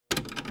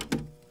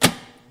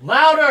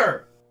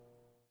Louder!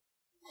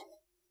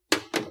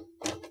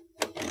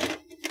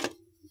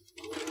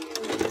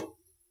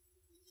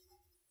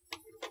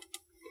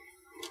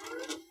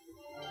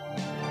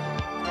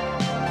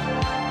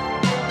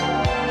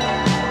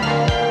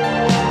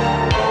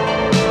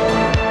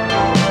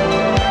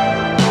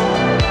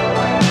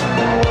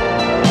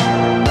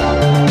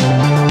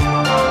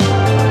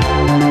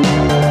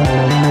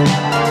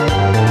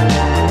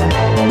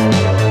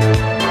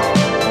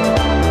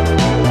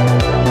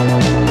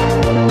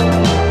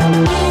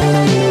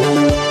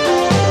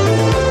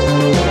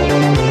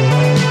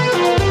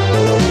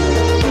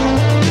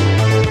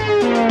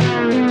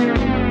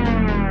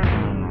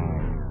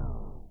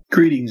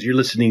 Greetings, you're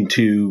listening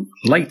to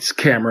Lights,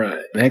 Camera,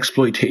 and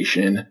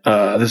Exploitation.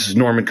 This is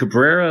Norman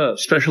Cabrera,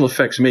 special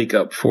effects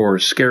makeup for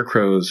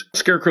Scarecrows.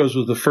 Scarecrows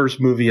was the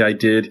first movie I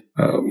did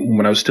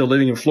when I was still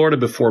living in Florida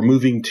before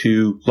moving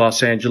to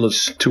Los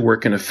Angeles to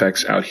work in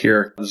effects out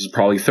here. This is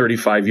probably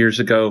 35 years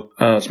ago.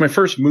 It's my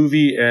first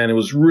movie, and it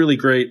was really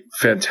great,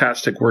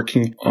 fantastic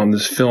working on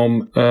this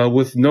film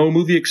with no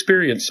movie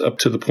experience up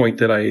to the point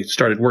that I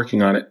started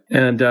working on it.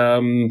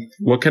 And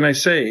what can I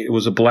say? It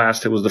was a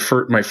blast. It was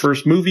my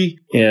first movie,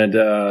 and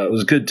it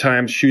was good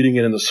times shooting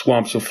it in the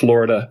swamps of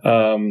Florida.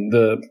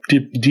 The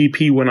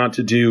DP went on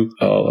to do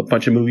a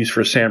bunch of movies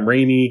for Sam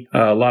Raimi.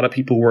 A lot of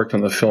people who worked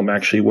on the film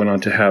actually went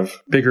on to have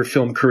bigger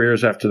film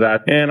careers after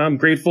that. And I'm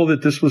grateful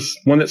that this was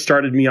one that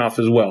started me off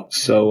as well.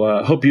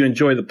 So hope you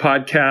enjoy the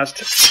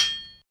podcast.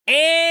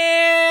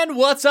 And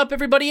what's up,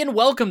 everybody, and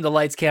welcome to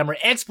Lights, Camera,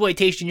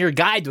 Exploitation, your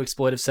guide to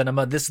exploitive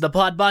cinema. This is the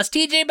pod boss,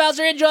 TJ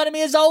Bowser, and joining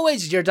me as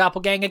always is your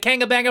doppelganger,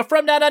 Kangabanger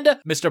from down under,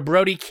 Mr.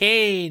 Brody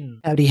Kane.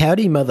 Howdy,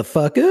 howdy,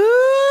 motherfuckers!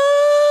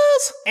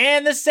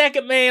 And the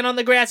second man on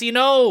the grassy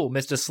knoll,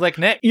 Mr. Slick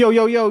Nick. Yo,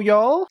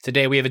 y'all.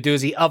 Today we have a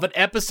doozy of an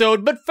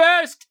episode, but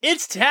first,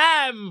 it's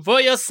time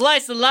for your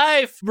slice of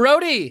life.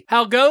 Brody,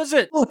 how goes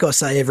it? Like I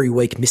say every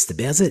week, Mr.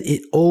 Bowser,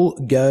 it all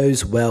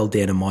goes well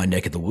down in my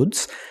neck of the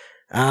woods.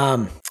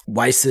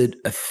 Wasted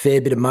a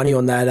fair bit of money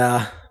on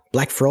that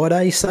Black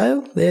Friday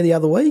sale there the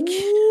other week.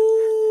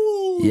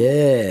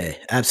 Yeah,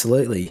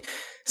 absolutely.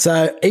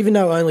 So even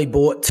though I only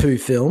bought 2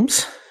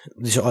 films,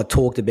 which I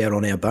talked about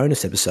on our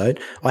bonus episode,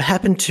 I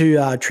happened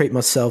to treat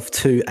myself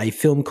to a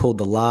film called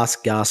The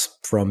Last Gasp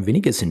from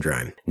Vinegar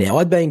Syndrome. Now,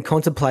 I'd been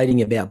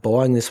contemplating about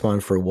buying this one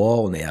for a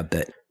while now,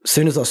 but as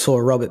soon as I saw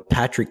Robert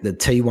Patrick, the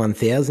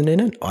T-1000 in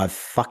it, I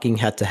fucking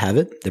had to have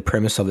it. The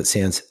premise of it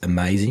sounds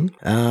amazing.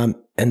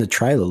 And the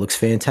trailer looks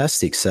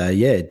fantastic. So,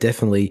 yeah,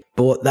 definitely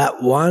bought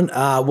that one.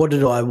 What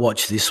did I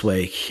watch this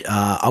week?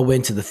 I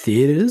went to the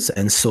theaters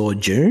and saw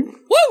Dune.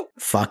 Woo!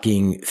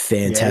 Fucking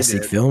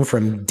fantastic film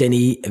from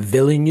Denis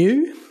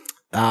Villeneuve.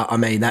 I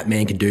mean, that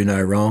man can do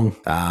no wrong.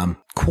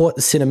 Quite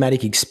the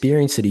cinematic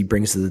experience that he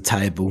brings to the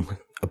table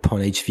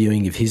upon each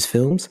viewing of his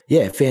films.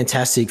 Yeah,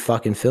 fantastic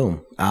fucking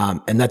film.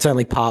 And that's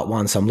only part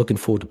 1, so I'm looking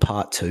forward to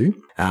part 2.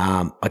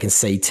 I can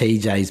see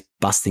TJ's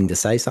busting to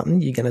say something.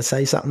 You going to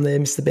say something there,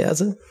 Mr.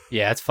 Bowser?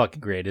 Yeah, it's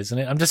fucking great, isn't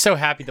it? I'm just so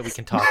happy that we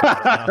can talk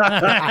about it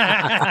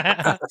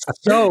now.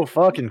 So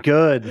fucking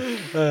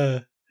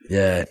good.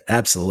 Yeah,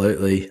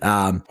 absolutely.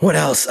 What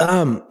else?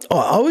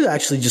 I would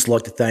actually just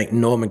like to thank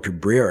Norman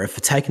Cabrera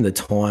for taking the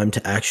time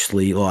to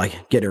actually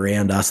get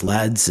around us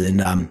lads,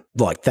 and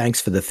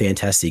thanks for the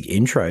fantastic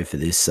intro for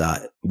this.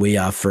 We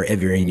are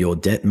forever in your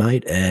debt,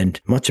 mate,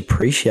 and much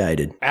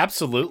appreciated.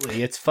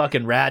 Absolutely. It's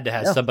fucking rad to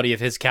have somebody of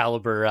his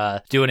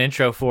caliber do an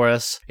intro for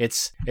us.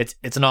 It's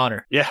an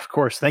honor. Yeah, of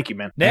course. Thank you,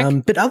 man.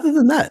 Nick? But other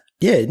than that,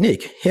 yeah,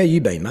 Nick, how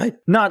you been, mate?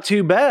 Not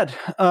too bad.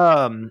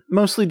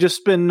 Mostly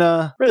just been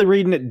really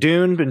reading at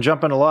Dune. Been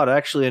jumping a lot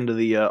actually into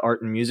the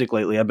art and music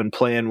lately. I've been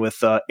playing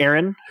with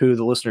Aaron, who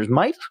the listeners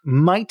might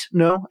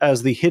know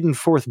as the Hidden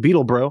Fourth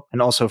Beetle Bro,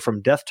 and also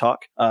from Death Talk.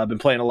 I've been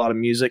playing a lot of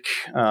music,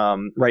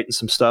 writing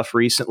some stuff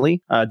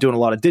recently. Doing a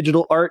lot of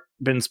digital art,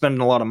 been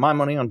spending a lot of my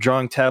money on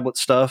drawing tablet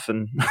stuff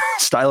and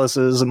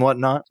styluses and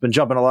whatnot. Been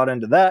jumping a lot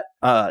into that.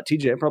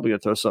 TJ, I'm probably gonna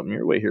throw something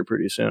your way here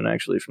pretty soon,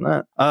 actually, from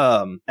that.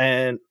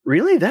 And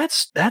really,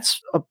 that's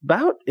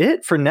about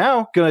it for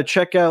now. Gonna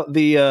check out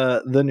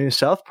the new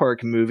South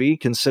Park movie,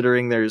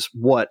 considering there's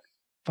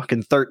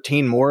fucking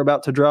 13 more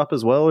about to drop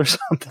as well, or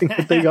something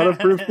that they got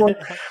approved for.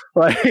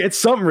 It's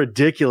something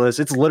ridiculous.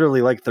 It's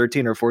literally like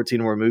 13 or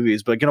 14 more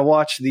movies. But gonna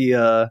watch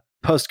the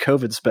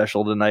post-COVID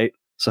special tonight.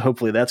 So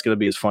hopefully that's going to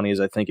be as funny as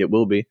I think it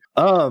will be.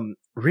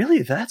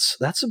 Really, that's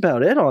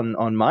about it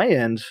on my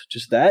end.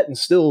 Just that, and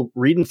still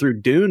reading through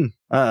Dune.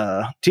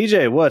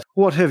 TJ,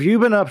 what have you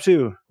been up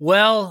to?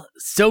 Well,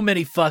 so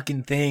many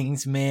fucking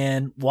things,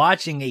 man.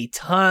 Watching a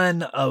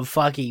ton of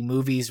fucking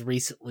movies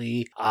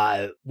recently.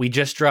 We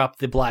just dropped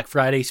the Black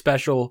Friday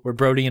special where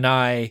Brody and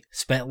I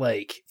spent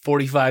like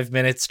 45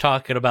 minutes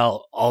talking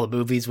about all the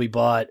movies we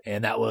bought,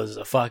 and that was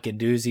a fucking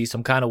doozy. So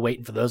I'm kind of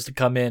waiting for those to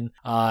come in.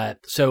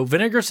 So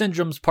Vinegar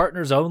Syndrome's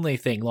Partners Only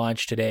thing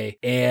launched today,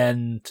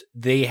 and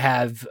they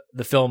have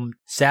the film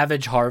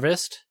Savage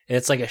Harvest.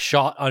 It's like a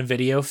shot on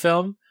video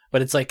film,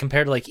 but it's like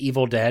compared to like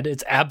Evil Dead,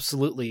 it's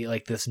absolutely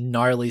like this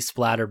gnarly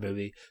splatter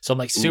movie. So I'm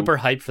like super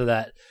hyped for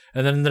that.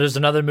 And then there's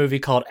another movie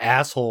called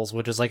Assholes,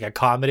 which is like a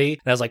comedy.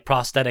 It has like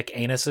prosthetic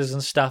anuses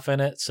and stuff in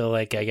it. So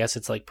like, I guess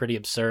it's like pretty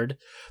absurd.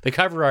 The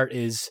cover art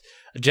is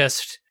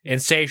just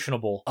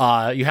insatiable.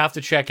 You have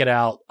to check it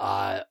out.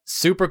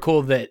 Super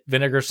cool that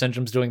Vinegar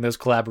Syndrome's doing those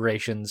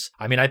collaborations.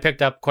 I mean, I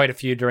picked up quite a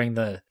few during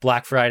the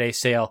Black Friday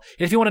sale.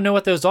 And if you want to know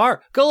what those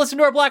are, go listen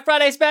to our Black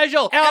Friday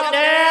special. Out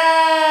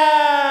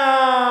now!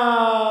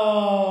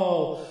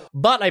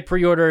 But I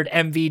pre-ordered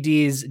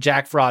MVD's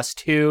Jack Frost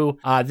 2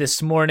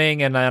 this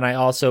morning, and then I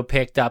also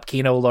picked up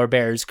Kino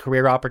Lorber's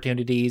Career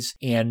Opportunities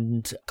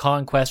and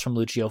Conquest from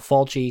Lucio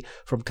Fulci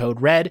from Code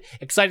Red.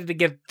 Excited to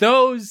get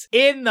those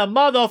in the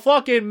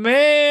motherfucking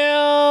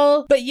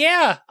mail! But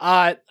yeah,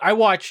 I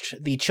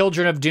watched the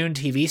Children of Dune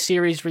TV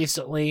series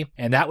recently,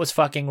 and that was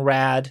fucking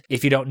rad.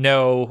 If you don't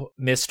know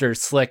Mr.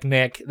 Slick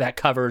Nick, that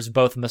covers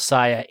both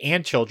Messiah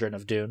and Children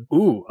of Dune.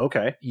 Ooh,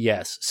 okay.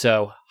 Yes,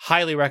 so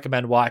highly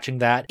recommend watching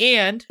that.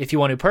 And if you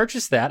want to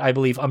purchase that, I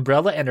believe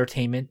Umbrella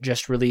Entertainment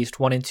just released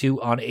 1 and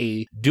 2 on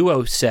a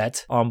duo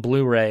set on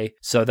Blu-ray,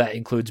 so that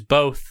includes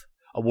both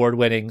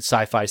award-winning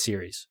sci-fi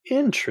series.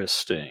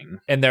 Interesting.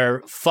 And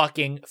they're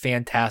fucking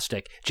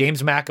fantastic.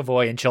 James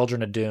McAvoy in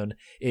Children of Dune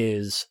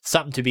is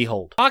something to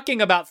behold.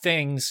 Talking about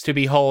things to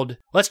behold,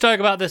 let's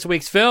talk about this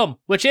week's film,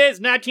 which is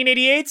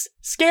 1988's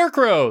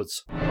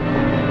Scarecrows.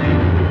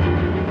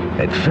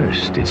 At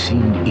first, it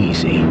seemed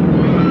easy.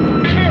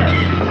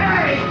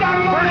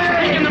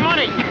 Taking the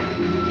money!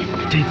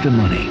 Take the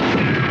money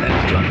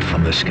that dropped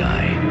from the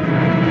sky.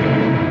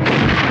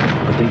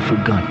 But they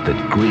forgot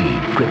that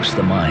greed grips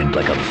the mind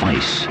like a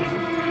vice,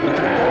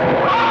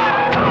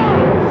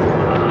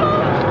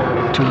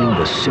 turning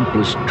the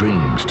simplest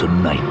dreams to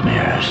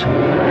nightmares.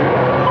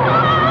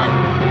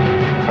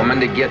 Coming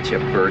to get you,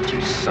 Bert,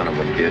 you son of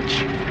a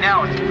bitch.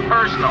 Now it's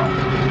personal.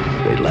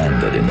 They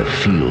landed in the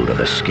field of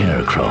a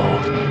scarecrow.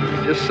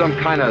 Just some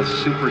kind of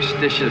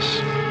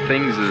superstitious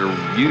things that are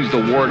used to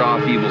ward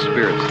off evil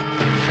spirits.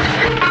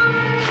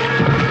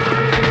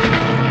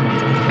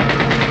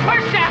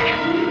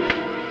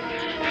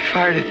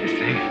 Fired at this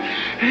thing,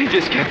 and it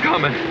just kept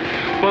coming.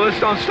 Bullets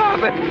don't stop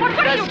it. What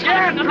are you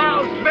talking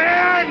about?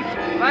 Man!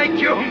 Like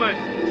humans!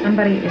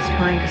 Somebody is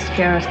trying to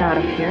scare us out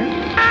of here.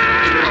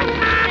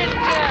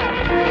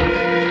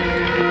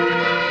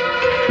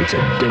 It's a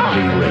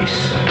deadly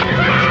race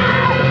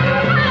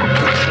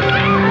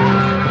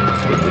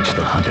in which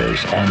the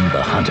hunters and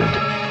the hunted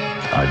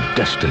are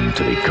destined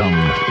to become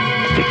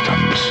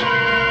victims.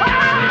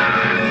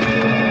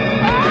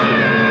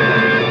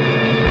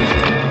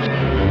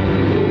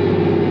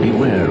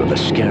 Beware of a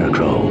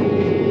scarecrow.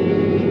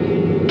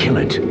 Kill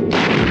it,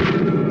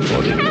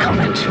 or become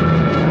it.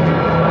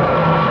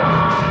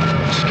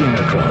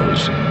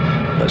 Scarecrows,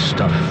 the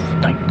stuff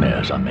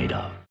nightmares are made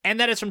of. And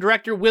that is from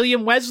director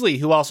William Wesley,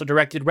 who also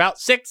directed Route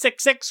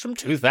 666 from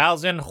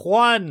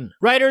 2001.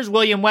 Writers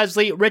William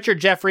Wesley,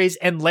 Richard Jeffries,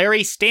 and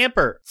Larry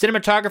Stamper.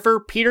 Cinematographer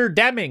Peter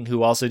Deming,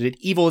 who also did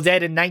Evil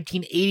Dead in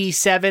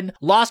 1987,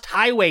 Lost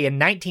Highway in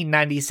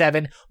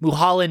 1997,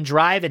 Mulholland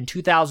Drive in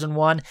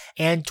 2001,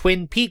 and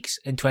Twin Peaks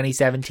in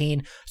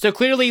 2017. So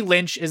clearly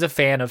Lynch is a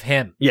fan of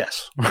him.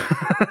 Yes.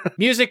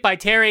 Music by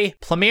Terry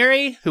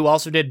Plumeri, who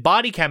also did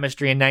Body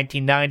Chemistry in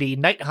 1990,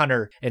 Night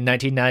Hunter in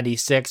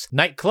 1996,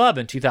 Night Club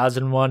in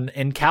 2001,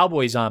 and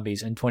Cowboy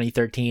Zombies in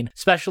 2013.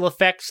 Special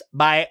effects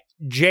by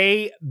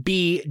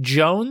J.B.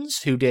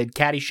 Jones, who did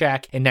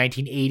Caddyshack in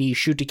 1980,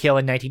 Shoot to Kill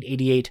in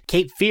 1988,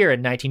 Cape Fear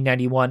in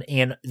 1991,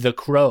 and The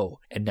Crow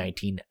in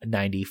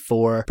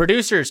 1994.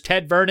 Producers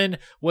Ted Vernon,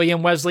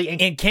 William Wesley,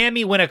 and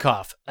Cammie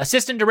Winnikoff.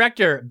 Assistant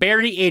director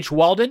Barry H.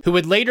 Walden, who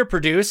would later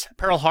produce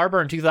Pearl Harbor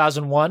in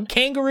 2001,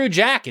 Kangaroo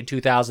Jack in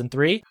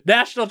 2003,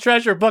 National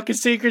Treasure Book of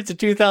Secrets in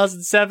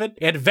 2007,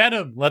 and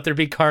Venom Let There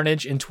Be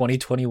Carnage in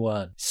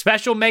 2021.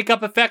 Special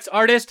makeup effects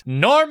artist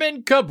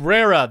Norman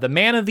Cabrera, the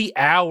man of the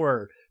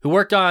hour, who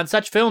worked on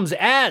such films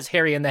as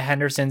Harry and the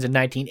Hendersons in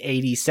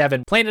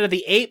 1987, Planet of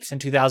the Apes in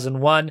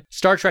 2001,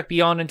 Star Trek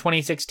Beyond in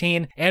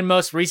 2016, and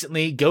most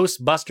recently,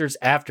 Ghostbusters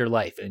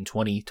Afterlife in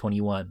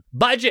 2021.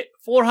 Budget,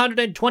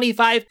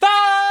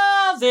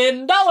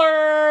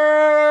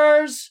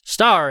 $425,000!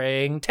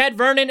 Starring Ted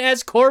Vernon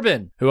as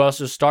Corbin, who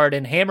also starred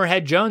in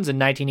Hammerhead Jones in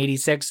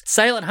 1986,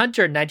 Silent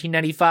Hunter in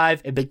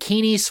 1995, and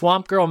Bikini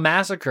Swamp Girl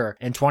Massacre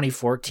in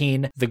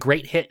 2014, the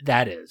great hit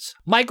that is.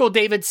 Michael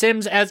David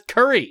Sims as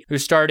Curry, who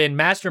starred in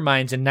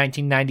Masterminds in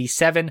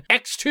 1997,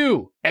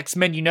 X2,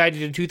 X-Men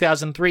United in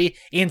 2003,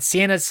 and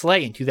Santa's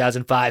Sleigh in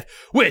 2005,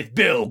 with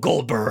Bill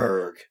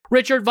Goldberg.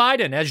 Richard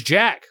Vidon as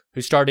Jack,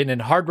 who starred in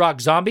Hard Rock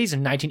Zombies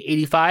in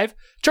 1985,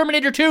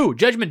 Terminator 2,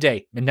 Judgment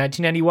Day in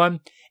 1991,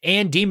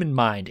 and Demon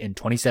Mind in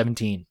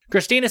 2017.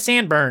 Christina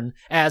Sandburn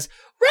as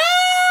Roxanne!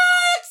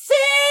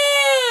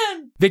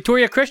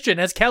 Victoria Christian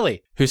as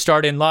Kelly, who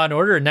starred in Law &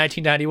 Order in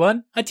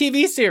 1991, a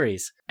TV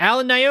series.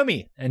 Alan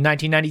Naomi in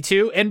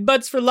 1992, and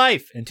Buds for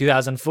Life in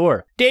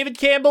 2004. David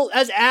Campbell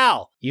as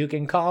Al. You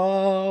can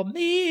call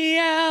me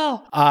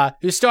Al.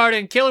 Who starred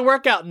in Killer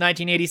Workout in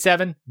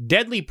 1987,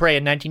 Deadly Prey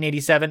in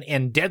 1987,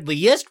 and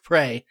Deadliest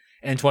Prey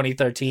in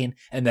 2013,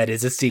 and that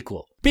is a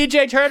sequel.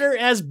 BJ Turner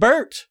as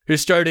Bert, who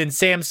starred in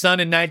Sam's Son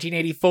in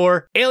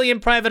 1984, Alien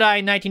Private Eye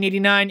in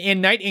 1989,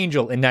 and Night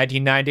Angel in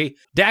 1990.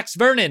 Dax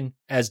Vernon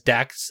as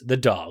Dax the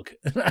dog.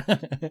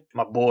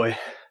 My boy.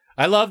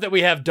 I love that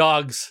we have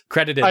dogs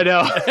credited. I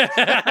know.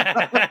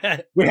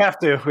 We have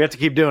to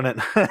keep doing it.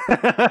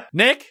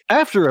 Nick?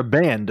 After a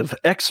band of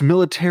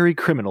ex-military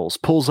criminals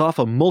pulls off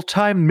a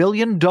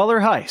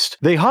multi-million-dollar heist,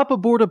 they hop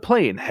aboard a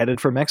plane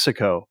headed for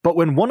Mexico. But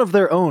when one of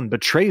their own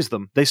betrays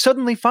them, they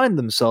suddenly find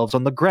themselves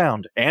on the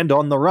ground and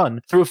on the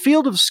run through a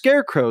field of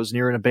scarecrows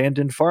near an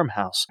abandoned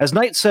farmhouse. As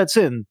night sets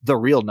in, the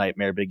real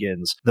nightmare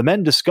begins. The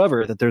men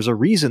discover that there's a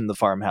reason the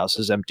farmhouse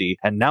is empty,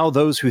 and now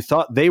those who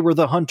thought they were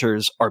the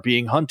hunters are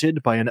being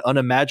hunted by an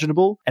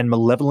unimaginable and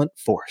malevolent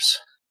force.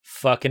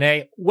 Fucking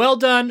A. Well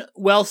done,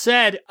 well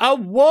said.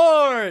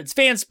 Awards!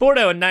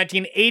 Fansporto in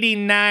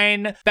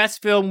 1989.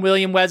 Best Film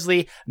William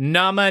Wesley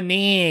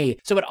nominee.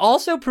 So it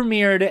also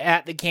premiered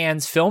at the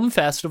Cannes Film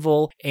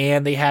Festival,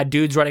 and they had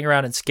dudes running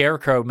around in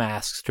scarecrow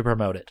masks to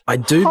promote it. I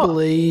do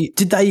believe...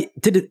 Did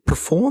it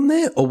perform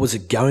there, or was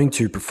it going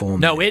to perform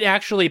there? No, it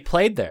actually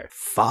played there.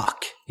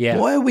 Fuck. Yeah.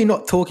 Why are we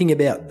not talking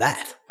about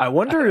that? I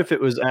wonder if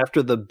it was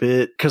after the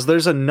bit, because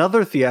there's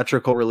another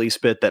theatrical release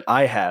bit that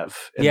I have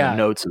in the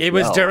notes as it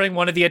was during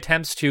one of the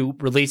attempts to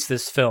release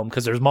this film,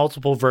 because there's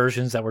multiple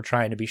versions that were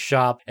trying to be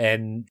shopped,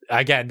 and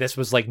again, this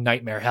was like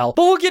nightmare hell.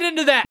 But we'll get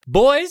into that.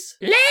 Boys,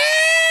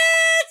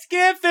 let's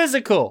get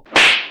physical.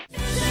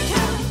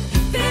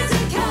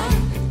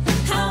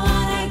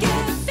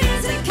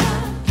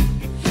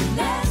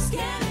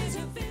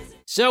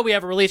 So we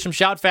have a release from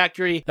Shout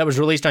Factory that was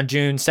released on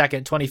June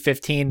 2nd,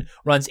 2015,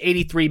 runs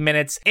 83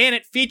 minutes, and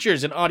it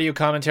features an audio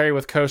commentary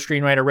with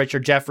co-screenwriter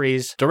Richard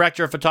Jefferies,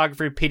 director of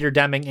photography Peter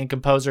Deming, and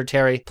composer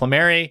Terry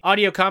Plumeri,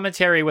 audio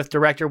commentary with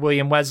director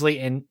William Wesley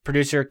and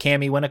producer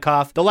Cammie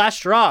Winikoff, The Last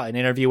Straw, an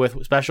interview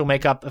with special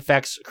makeup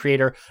effects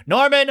creator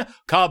Norman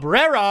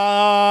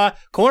Cabrera,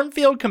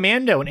 Cornfield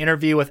Commando, an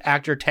interview with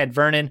actor Ted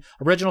Vernon,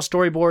 original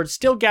storyboard,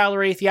 still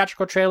gallery,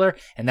 theatrical trailer,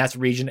 and that's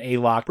Region A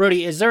Lock.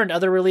 Brody, is there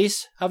another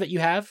release of it you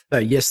have?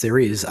 Yes, there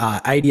is.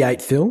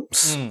 88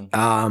 films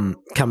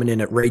coming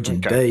in at Region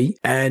B.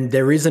 And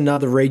there is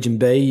another Region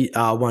B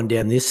one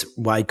down this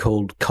way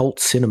called Cult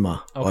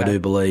Cinema, I do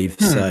believe.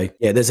 So,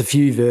 yeah, there's a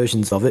few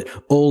versions of it,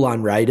 all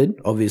unrated,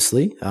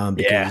 obviously,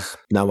 because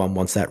no one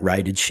wants that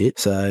rated shit.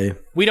 So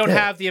we don't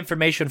have the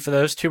information for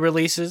those two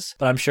releases,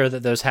 but I'm sure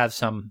that those have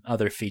some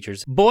other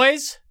features.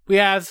 Boys, we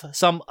have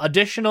some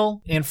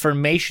additional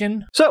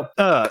information. So,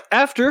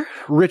 after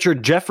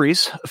Richard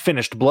Jefferies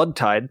finished Blood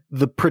Tide,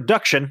 the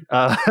production,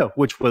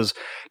 which was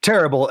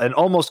terrible and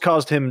almost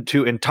caused him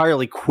to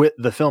entirely quit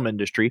the film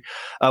industry,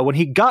 when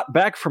he got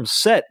back from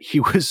set,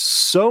 he was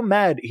so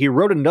mad, he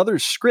wrote another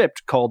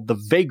script called The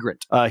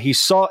Vagrant. He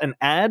saw an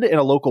ad in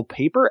a local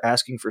paper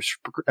asking for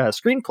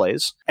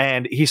screenplays,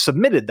 and he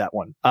submitted that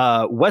one.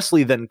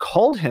 Wesley then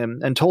called him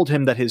and told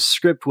him that his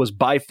script was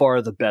by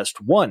far the best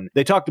one.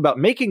 They talked about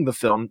making the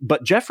film,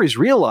 but Jefferies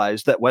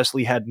realized that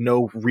Wesley had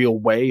no real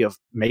way of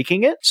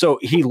making it, so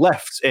he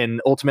left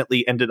and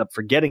ultimately ended up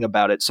forgetting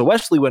about it. So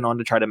Wesley went on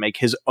to try to make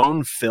his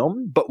own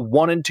film, but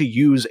wanted to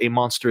use a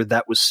monster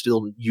that was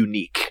still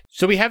unique.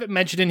 So we haven't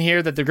mentioned in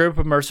here that the group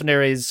of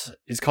mercenaries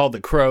is called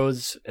the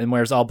Crows and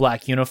wears all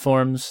black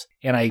uniforms.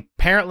 And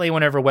apparently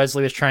whenever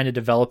Wesley was trying to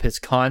develop his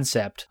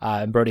concept,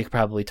 and Brody could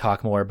probably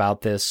talk more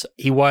about this,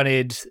 he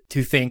wanted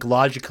to think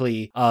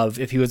logically of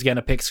if he was going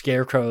to pick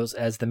scarecrows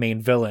as the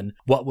main villain,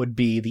 what would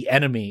be the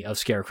enemy of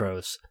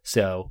scarecrows?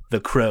 So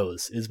the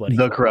Crows is what he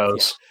The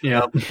Crows.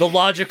 Yeah. The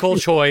logical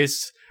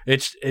choice.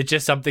 It's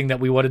just something that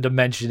we wanted to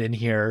mention in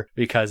here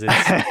because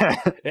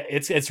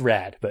it's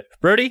rad. But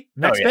Brody,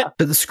 next bit.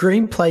 But the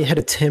screenplay had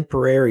a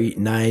temporary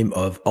name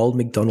of Old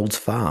MacDonald's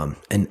Farm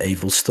and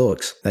Evil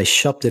Storks. They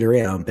shopped it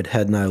around but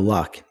had no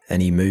luck,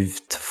 and he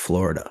moved to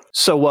Florida.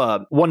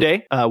 So one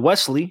day,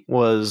 Wesley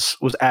was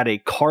at a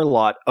car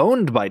lot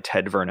owned by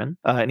Ted Vernon,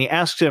 and he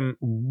asked him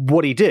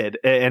what he did.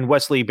 And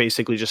Wesley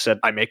basically just said,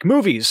 I make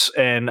movies,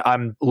 and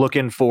I'm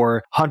looking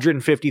for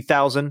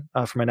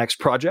 $150,000 for my next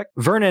project.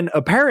 Vernon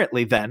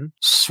apparently then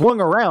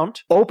swung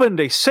around, opened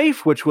a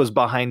safe which was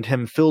behind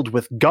him filled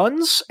with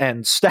guns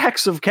and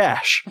stacks of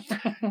cash.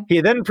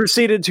 He then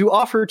proceeded to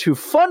offer to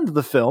fund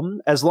the film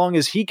as long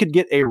as he could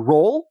get a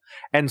role,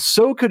 and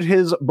so could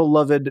his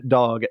beloved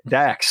dog,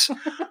 Dax.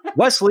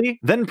 Wesley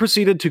then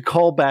proceeded to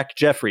call back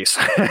Jefferies.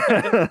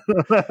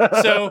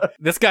 So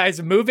this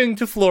guy's moving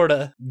to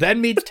Florida, then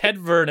meets Ted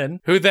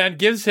Vernon, who then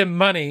gives him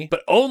money,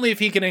 but only if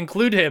he can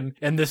include him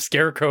in the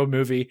Scarecrow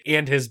movie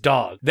and his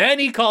dog. Then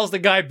he calls the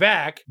guy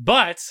back,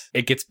 but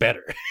it gets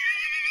better.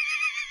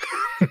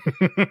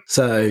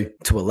 So,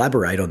 to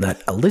elaborate on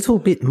that a little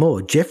bit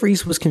more,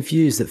 Jefferies was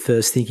confused at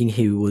first, thinking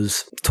he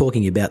was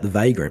talking about The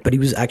Vagrant, but he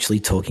was actually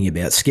talking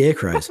about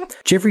scarecrows.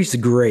 Jefferies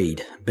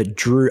agreed, but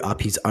drew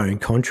up his own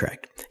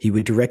contract. He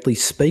would directly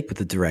speak with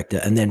the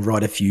director and then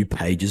write a few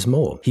pages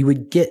more. He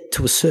would get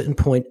to a certain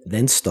point,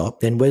 then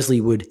stop. Then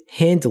Wesley would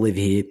hand deliver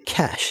him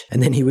cash,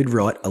 and then he would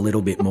write a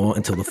little bit more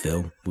until the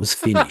film was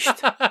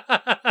finished.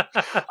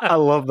 I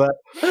love that.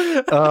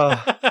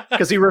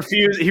 Because he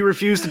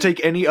refused to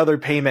take any other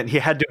payment. He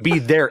had to be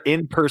there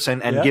in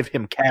person and give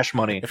him cash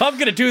money. If I'm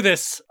gonna do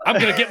this, I'm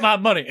gonna get my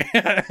money.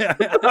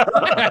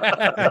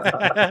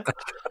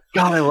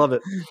 God, I love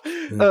it.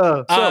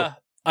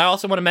 I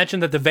also want to mention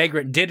that The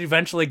Vagrant did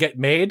eventually get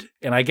made,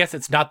 and I guess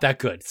it's not that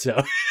good.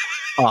 So.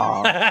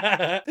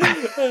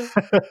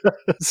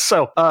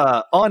 So,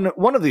 on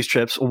one of these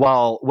trips,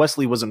 while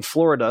Wesley was in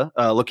Florida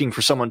looking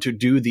for someone to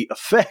do the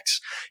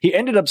effects, he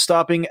ended up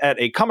stopping at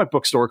a comic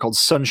book store called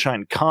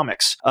Sunshine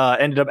Comics.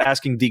 Ended up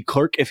asking the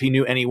clerk if he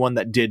knew anyone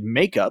that did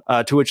makeup,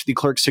 to which the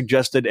clerk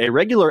suggested a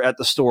regular at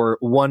the store,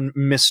 one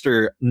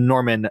Mr.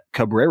 Norman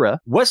Cabrera.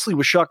 Wesley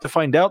was shocked to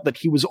find out that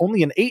he was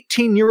only an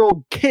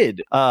 18-year-old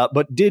kid,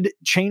 but did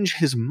change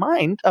his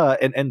mind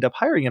and end up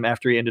hiring him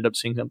after he ended up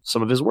seeing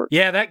some of his work.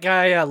 Yeah, that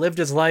guy lived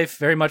his life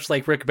very much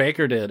like Rick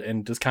Baker did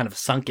and just kind of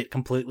sunk it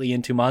completely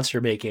into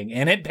monster making,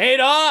 and it paid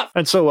off.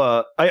 And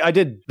so I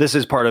did, this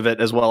is part of it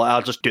as well.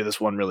 I'll just do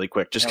this one really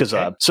quick just because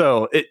I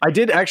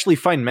did actually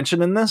find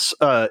mention in this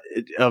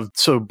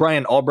so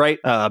Brian Albright,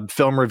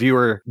 film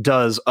reviewer,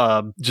 does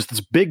just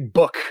this big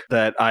book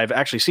that I've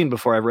actually seen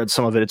before. I've read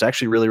some of it. It's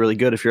actually really, really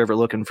good if you're ever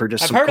looking for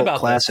just some cult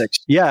classics.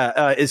 This.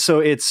 Yeah,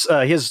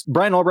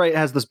 Brian Albright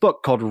has this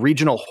book called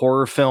Regional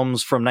Horror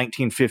Films from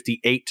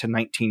 1958 to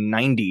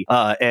 1990,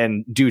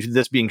 and due to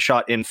this being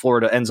shot in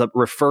Florida, ends up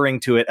referring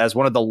to it as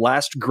one of the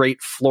last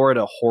great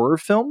Florida horror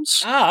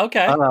films. Ah,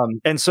 okay.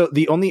 And so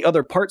the only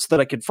other parts that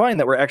I could find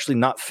that were actually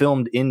not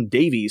filmed in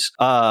Davies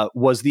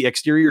was the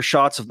exterior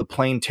shots of the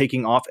plane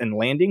taking off and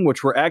landing,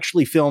 which were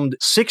actually filmed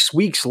 6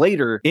 weeks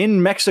later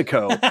in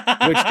Mexico, which,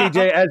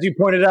 DJ, as you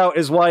pointed out,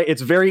 is why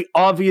it's very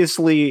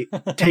obviously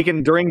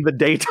taken during the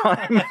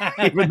daytime,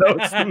 even though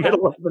it's the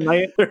middle of the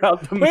night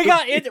throughout the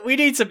movie. We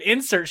need some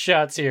insert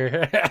shots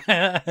here.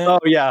 Oh,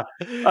 yeah.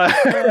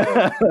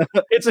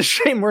 It's a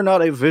shame we're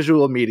not a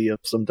visual medium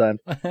sometimes.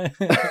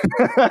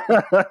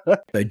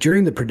 So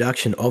during the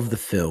production of the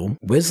film,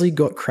 Wesley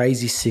got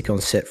crazy sick on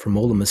set from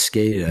all the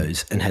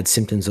mosquitoes and had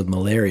symptoms of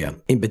malaria.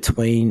 In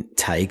between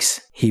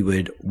takes, he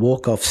would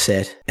walk off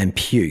set and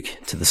puke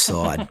to the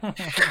side.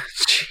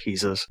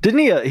 Jesus. Didn't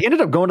he? He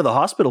ended up going to the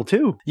hospital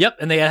too. Yep,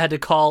 and they had to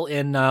call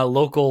in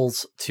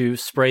locals to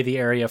spray the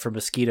area for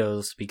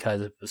mosquitoes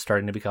because it was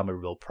starting to become a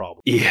real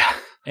problem. Yeah.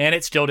 And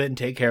it still didn't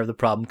take care of the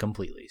problem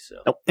completely. So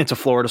nope, it's a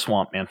Florida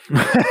swamp, man.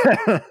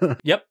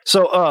 Yep.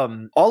 So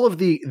all of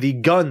the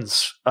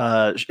guns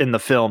in the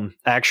film,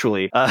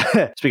 actually,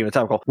 speaking of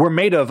topical, were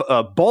made of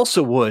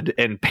balsa wood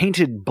and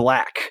painted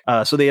black.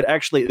 So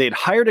they'd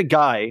hired a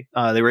guy.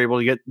 They were able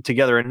to get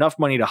together enough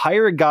money to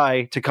hire a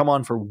guy to come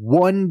on for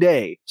one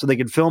day so they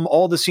could film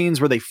all the scenes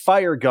where they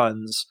fire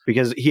guns,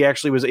 because he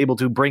actually was able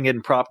to bring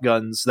in prop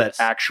guns that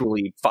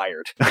actually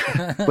fired.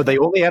 But they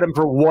only had him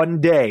for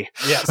one day.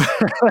 Yes.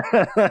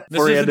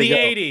 This is the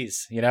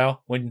 80s, you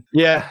know, when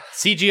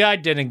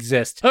CGI didn't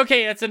exist.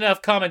 Okay, that's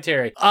enough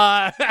commentary.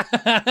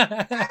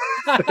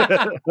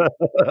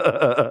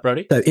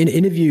 Brody? So in an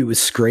interview with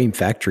Scream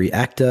Factory,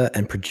 actor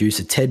and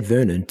producer Ted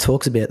Vernon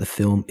talks about the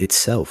film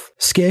itself.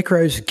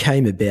 Scarecrows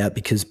came about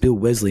because Bill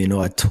Wesley and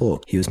I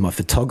talked. He was my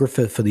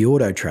photographer for the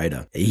Auto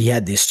Trader. He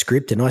had this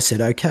script and I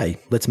said, okay,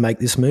 let's make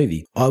this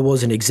movie. I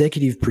was an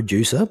executive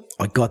producer.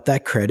 I got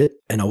that credit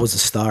and I was a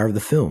star of the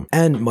film.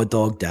 And my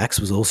dog Dax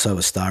was also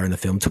a star in the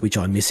film, to which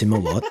I miss him a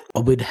lot. I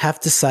would have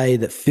to say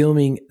that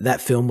filming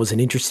that film was an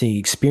interesting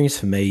experience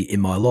for me in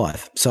my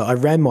life. So I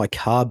ran my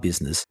car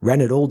business,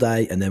 ran it all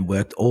day, and then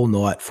worked all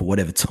night for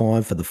whatever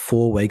time for the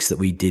 4 weeks that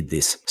we did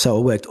this. So I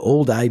worked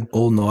all day,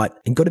 all night,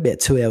 and got about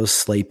 2 hours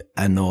sleep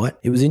a night.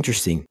 It was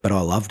interesting, but I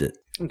loved it.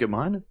 Get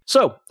behind it.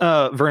 So,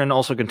 Vernon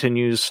also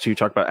continues to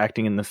talk about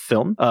acting in the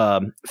film.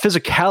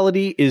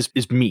 Physicality is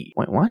me.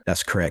 Wait, what?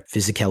 That's correct.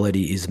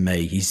 Physicality is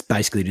me. He's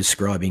basically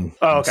describing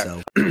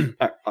himself.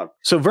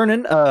 So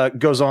Vernon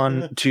goes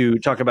on to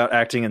talk about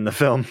acting in the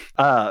film.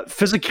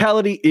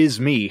 Physicality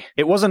is me.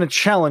 It wasn't a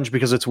challenge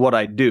because it's what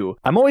I do.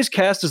 I'm always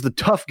cast as the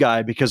tough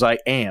guy because I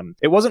am.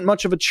 It wasn't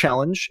much of a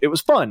challenge. It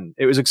was fun.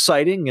 It was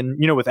exciting. And,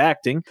 you know, with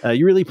acting,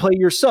 you really play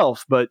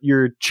yourself, but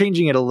you're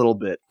changing it a little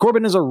bit.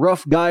 Corbin is a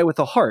rough guy with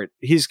a heart.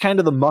 He's kind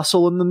of the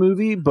muscle in the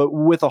movie, but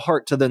with a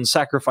heart to then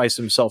sacrifice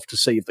himself to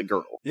save the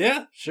girl.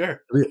 Yeah,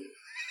 sure.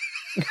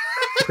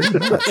 Pretty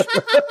much.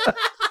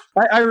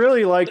 I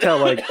really liked how,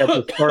 like, at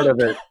the start of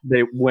it,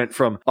 they went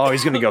from, oh,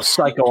 he's going to go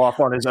psycho off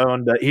on his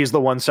own, to he's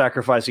the one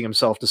sacrificing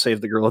himself to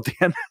save the girl at the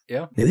end.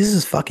 Yeah. Now, this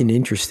is fucking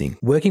interesting.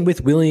 Working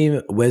with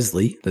William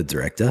Wesley, the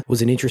director,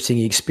 was an interesting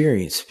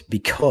experience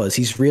because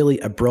he's really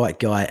a bright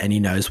guy and he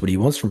knows what he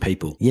wants from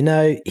people. You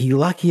know, he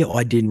lucky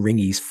I didn't wring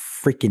his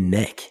freaking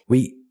neck.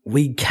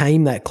 We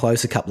came that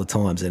close a couple of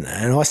times and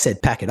I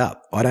said, pack it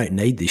up. I don't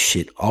need this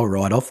shit. I'll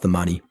write off the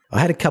money. I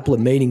had a couple of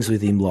meetings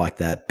with him like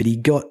that, but he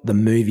got the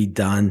movie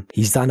done.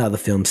 He's done other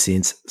films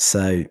since.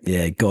 So,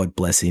 yeah, God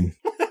bless him.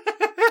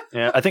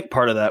 Yeah, I think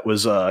part of that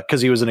was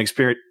because he was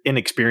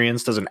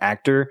inexperienced as an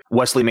actor.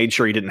 Wesley made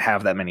sure he didn't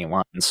have that many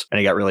lines, and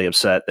he got really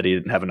upset that he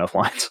didn't have enough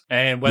lines.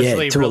 And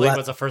Wesley really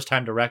was a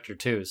first-time director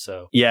too,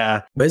 so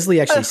yeah.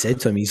 Wesley actually said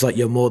to him, he's like,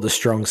 "You're more the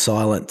strong,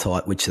 silent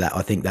type," which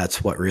I think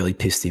that's what really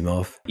pissed him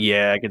off.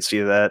 Yeah, I can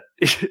see that.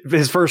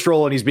 His first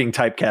role, and he's being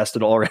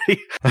typecasted already.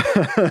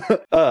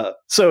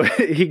 So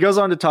he goes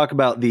on to talk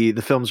about the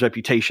film's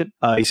reputation.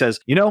 He says,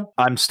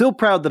 I'm still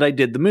proud that I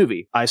did the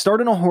movie. I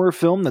starred in a horror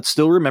film that's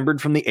still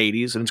remembered from the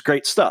 80s, and it's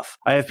great stuff.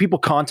 I have people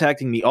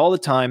contacting me all the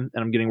time,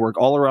 and I'm getting work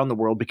all around the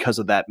world because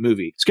of that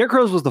movie.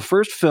 Scarecrows was the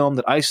first film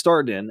that I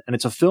starred in, and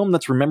it's a film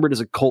that's remembered as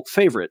a cult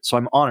favorite, so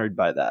I'm honored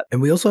by that.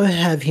 And we also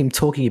have him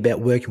talking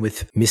about working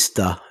with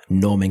Mr.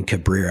 Norman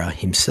Cabrera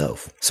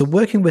himself. So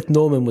working with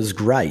Norman was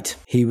great.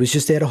 He was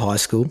just out of high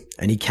school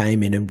and he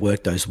came in and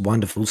worked those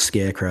wonderful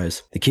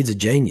scarecrows. The kid's a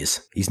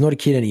genius. He's not a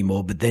kid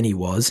anymore, but then he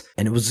was,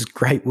 and it was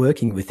great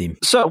working with him.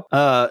 So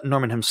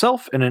Norman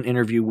himself, in an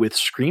interview with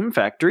Scream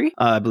Factory,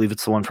 I believe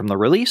it's the one from the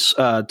release,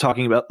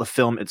 talking about the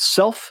film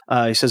itself,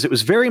 he says it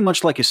was very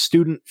much like a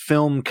student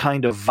film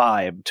kind of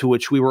vibe to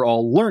which we were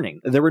all learning.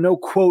 There were no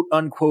quote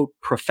unquote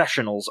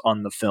professionals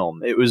on the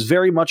film. It was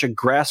very much a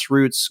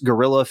grassroots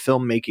guerrilla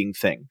filmmaking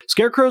thing.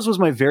 Scarecrows was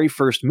my very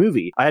first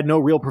movie. I had no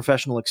real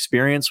professional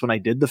experience when I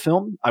did the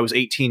film. I was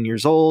 18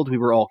 years old. We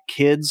were all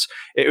kids.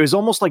 It was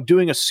almost like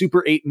doing a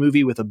Super 8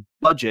 movie with a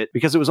budget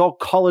because it was all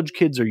college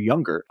kids or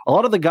younger. A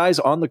lot of the guys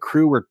on the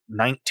crew were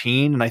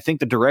 19, and I think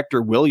the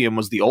director, William,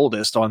 was the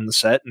oldest on the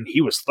set, and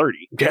he was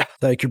 30. Yeah.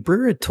 So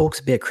Cabrera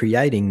talks about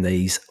creating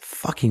these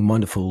fucking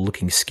wonderful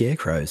looking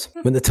scarecrows.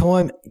 When the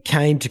time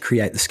came to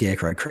create the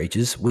scarecrow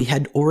creatures, we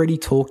had already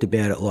talked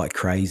about it like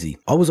crazy.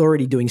 I was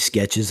already doing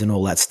sketches and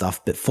all that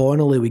stuff, but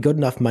finally we got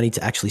enough money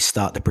to actually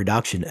start the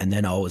production, and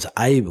then I was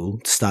able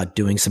to start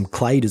doing some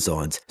clay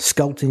designs,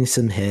 sculpting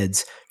some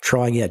heads,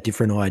 trying out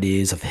different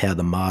ideas of how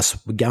the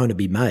masks were going to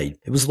be made.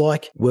 It was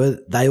like, were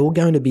they all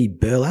going to be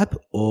burlap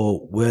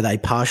or were they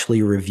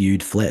partially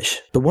reviewed flesh?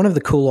 But one of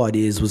the cool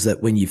ideas was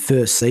that when you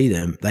first see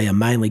them, they are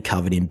mainly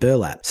covered in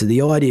burlap. So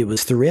the idea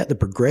was throughout the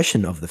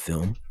progression of the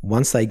film,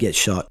 once they get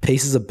shot,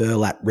 pieces of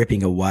burlap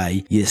ripping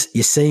away, you're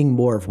seeing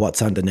more of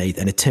what's underneath,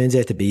 and it turns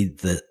out to be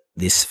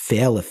this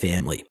Fowler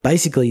family.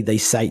 Basically,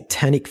 these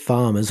satanic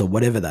farmers or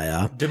whatever they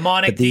are.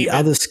 Demonic but the demon.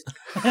 others.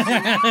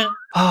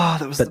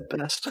 That was the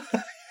best.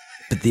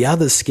 But the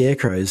other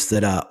scarecrows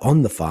that are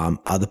on the farm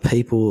are the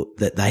people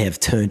that they have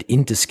turned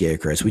into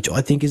scarecrows, which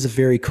I think is a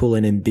very cool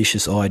and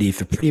ambitious idea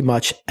for pretty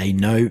much a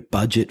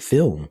no-budget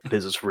film.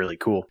 This is really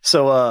cool.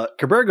 So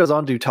Cabrera goes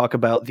on to talk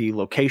about the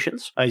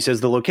locations. He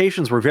says the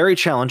locations were very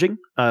challenging.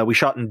 We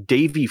shot in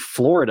Davie,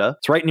 Florida.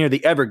 It's right near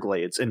the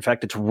Everglades. In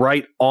fact, it's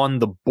right on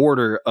the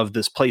border of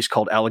this place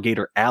called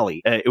Alligator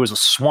Alley. It was a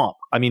swamp.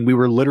 I mean, we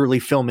were literally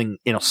filming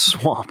in a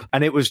swamp,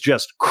 and it was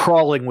just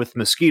crawling with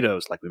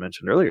mosquitoes, like we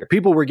mentioned earlier.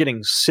 People were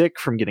getting sick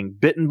from getting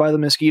bitten by the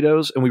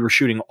mosquitoes, and we were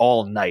shooting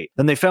all night.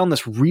 Then they found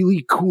this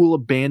really cool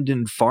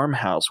abandoned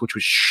farmhouse, which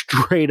was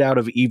straight out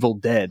of Evil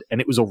Dead,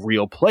 and it was a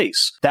real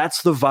place.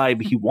 That's the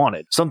vibe he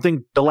wanted.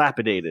 Something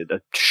dilapidated,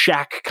 a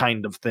shack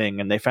kind of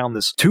thing, and they found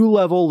this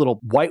 2-level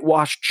little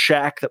whitewashed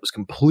shack that was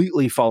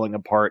completely falling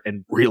apart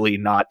and really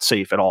not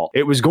safe at all.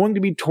 It was going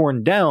to be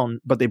torn down,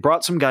 but they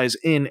brought some guys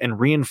in and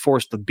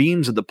reinforced the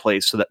beams of the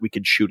place so that we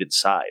could shoot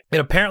inside. It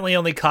apparently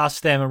only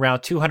cost them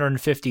around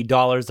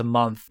 $250 a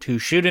month to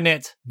shoot in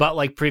it, but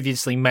like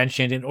previously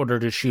mentioned, in order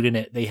to shoot in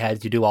it, they had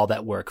to do all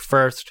that work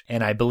first,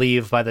 and I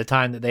believe by the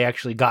time that they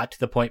actually got to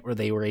the point where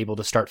they were able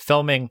to start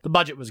filming, the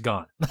budget was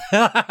gone.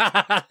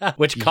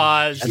 Which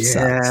caused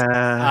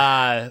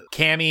Cammy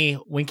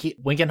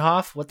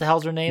Winkenhoff, what the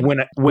hell's her name?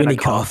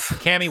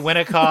 Winikoff. Cammy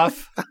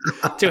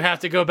Winikoff to have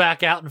to go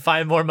back out and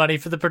find more money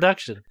for the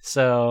production.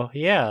 So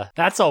yeah,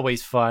 that's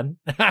always fun.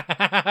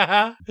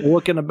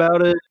 Looking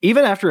about it,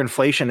 even after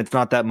inflation, it's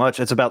not that much.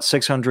 It's about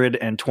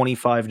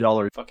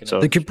 $625.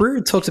 So the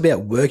Cabrera talks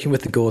about working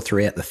with the gore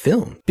throughout the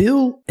film.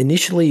 Bill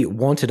initially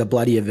wanted a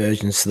bloodier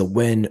version so that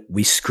when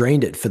we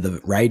screened it for the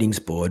ratings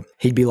board,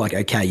 he'd be like,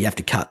 okay, you have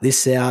to cut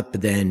this out,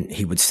 but then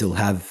he would still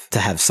have to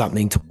have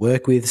something to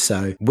work with.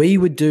 So we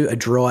would do a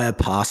drier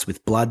pass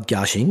with blood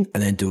gushing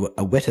and then do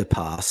a wetter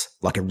pass,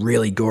 like a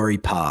really gory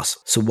pass.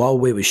 So while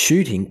we were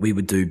shooting, we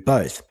would do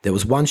both. There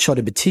was one shot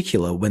in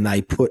particular when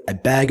they put a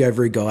bag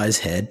over a guy's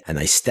head and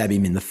they stab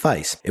him in the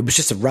face. It was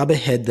just a rubber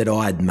head that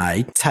I had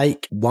made.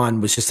 Take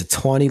one was just a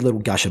tiny little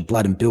gush of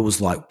blood, and Bill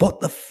was like, what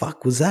the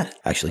fuck was that?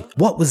 Actually,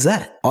 what was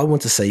that? I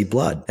want to see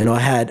blood. And I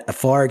had a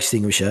fire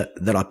extinguisher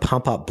that I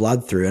pump up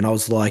blood through, and I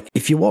was like,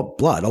 if you want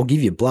blood, I'll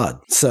give you blood.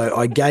 So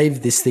I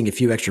gave this thing a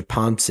few extra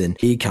pumps, and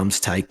here comes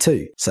take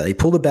two. So they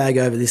pull the bag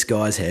over this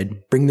guy's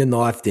head, bring the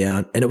knife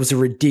down, and it was a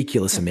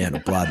ridiculous amount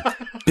of blood.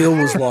 Bill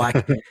was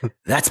like,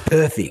 that's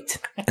perfect.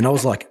 And I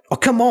was like, oh,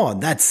 come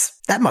on, that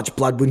much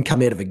blood wouldn't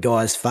come out of a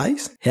guy's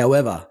face.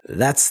 However,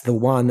 that's the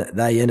one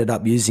they ended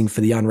up using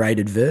for the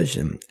unrated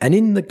version. And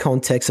in the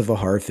context of a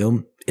horror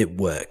film, it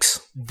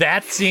works.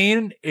 That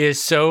scene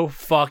is so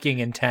fucking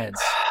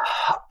intense.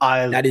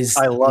 I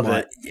love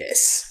it.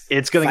 Yes.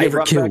 It's going to get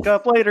brought back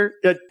up later.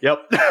 Yep.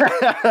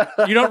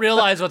 You don't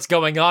realize what's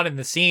going on in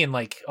the scene.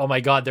 Like, oh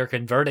my God, they're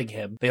converting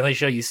him. They only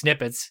show you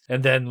snippets.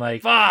 And then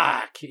like,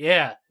 fuck.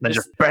 Yeah. Then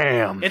just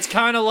bam. It's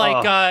kind of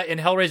like in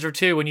Hellraiser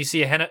 2 when you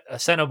see a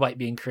Cenobite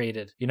being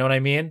created. You know what I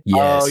mean?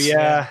 Yes. Oh,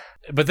 yeah.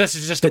 But this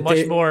is just a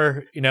much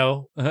more,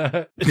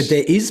 But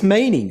there is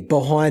meaning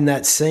behind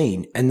that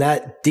scene, and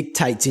that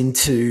dictates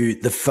into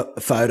the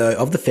photo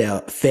of the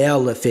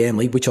Fowler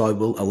family, which I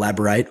will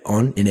elaborate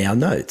on in our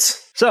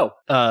notes. So,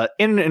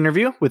 in an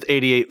interview with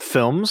 88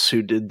 Films,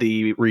 who did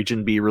the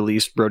Region B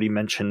release Brody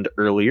mentioned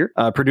earlier,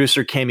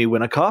 producer Kami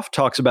Winikoff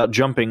talks about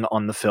jumping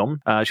on the film.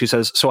 She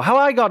says, so how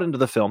I got into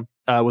the film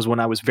was when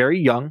I was very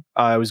young.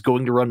 I was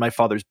going to run my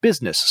father's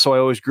business. So I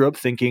always grew up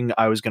thinking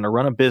I was going to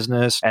run a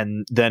business.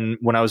 And then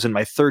when I was in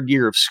my third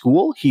year of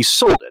school, he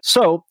sold it.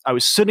 So I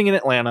was sitting in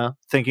Atlanta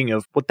thinking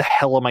of what the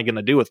hell am I going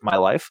to do with my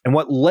life? And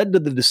what led to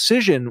the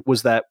decision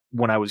was that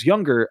when I was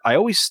younger, I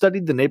always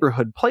studied the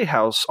neighborhood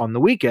playhouse on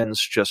the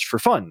weekends just for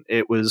fun.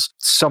 It was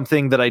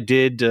something that I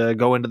did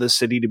go into the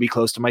city to be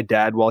close to my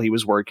dad while he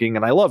was working,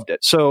 and I loved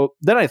it. So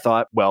then I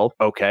thought, well,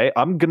 okay,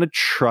 I'm going to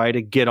try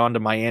to get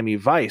onto Miami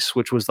Vice,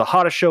 which was the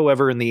hottest show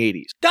ever in the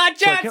 80s. Don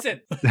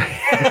Johnson!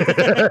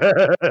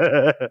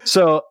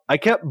 So I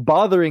kept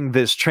bothering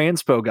this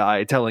transpo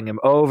guy, telling him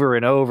over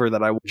and over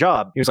that I would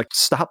job. He was like,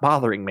 stop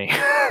bothering me.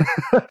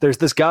 There's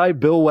this guy,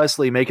 Bill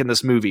Wesley, making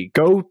this movie.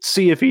 Go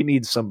see if he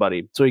needs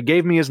somebody. So he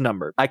gave me his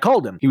number. I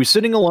called him. He was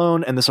sitting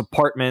alone in this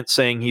apartment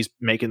saying he's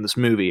making this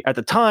movie. At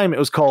the time, it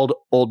was called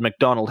Old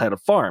MacDonald Had a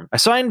Farm. I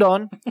signed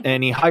on,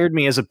 and he hired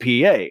me as a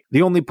PA.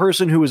 The only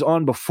person who was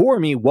on before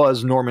me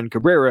was Norman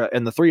Cabrera,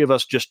 and the three of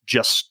us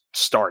just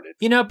started.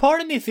 You know,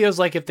 part of me feels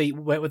like if they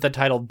went with the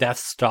title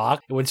Deathstalk,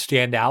 it would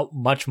stand out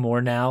much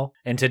more now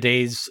in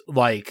today's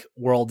like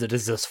world that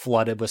is just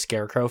flooded with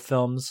Scarecrow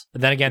films.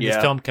 But then again, this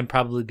film can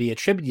probably be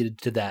attributed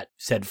to that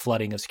said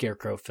flooding of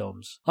Scarecrow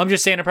films. I'm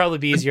just saying it'd probably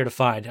be easier to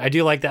find. I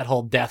do like that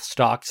whole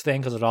Deathstalks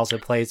thing because it also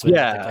plays with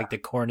like the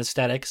corn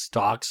aesthetic.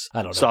 Stalks.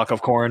 I don't know. Stalk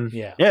of corn.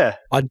 Yeah. Yeah.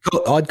 I'd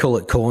call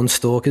it Corn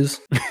Stalkers.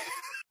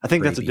 I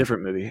think that's a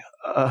different movie.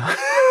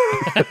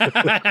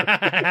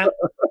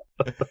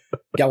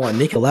 Go on,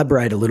 Nick,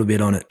 elaborate a little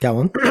bit on it. Go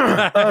on.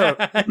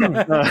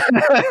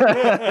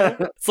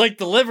 It's like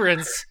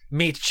Deliverance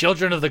meets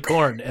Children of the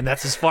Corn, and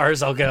that's as far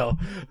as I'll go.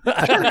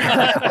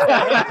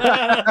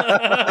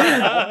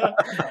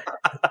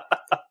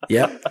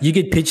 Yep, you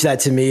could pitch that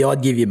to me.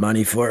 I'd give you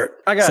money for it.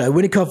 I got so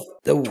Winikoff.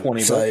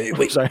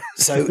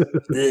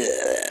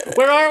 $20.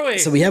 Where are we?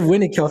 So we have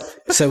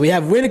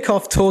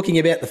Winikoff. Talking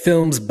about the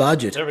film's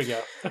budget. There we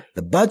go.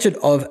 The budget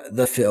of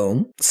the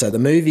film. So the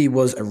movie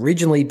was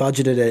originally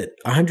budgeted at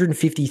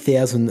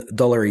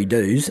 $150,000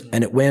 dues,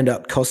 and it wound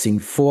up costing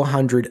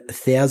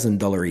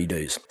 $400,000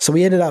 dues. So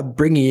we ended up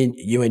bringing in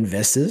new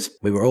investors.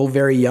 We were all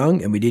very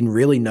young, and we didn't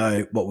really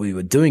know what we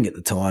were doing at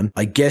the time.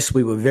 I guess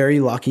we were very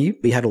lucky.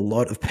 We had a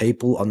lot of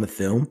people on the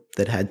film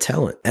that had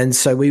talent, and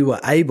so we were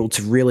able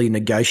to really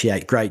negotiate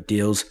great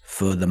deals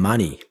for the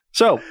money.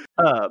 So,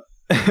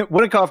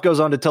 Winikoff goes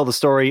on to tell the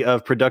story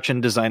of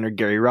production designer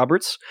Gary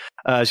Roberts.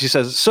 She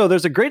says, so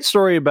there's a great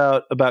story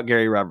about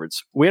Gary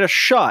Roberts. We had a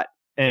shot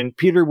and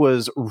Peter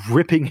was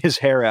ripping his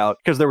hair out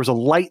because there was a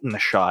light in the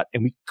shot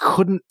and we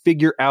couldn't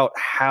figure out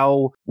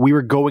how we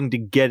were going to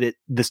get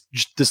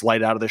this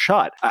light out of the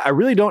shot. I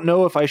really don't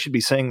know if I should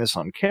be saying this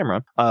on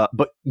camera,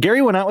 but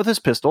Gary went out with his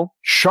pistol,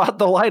 shot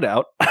the light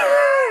out,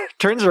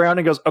 turns around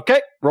and goes,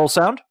 okay, roll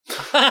sound.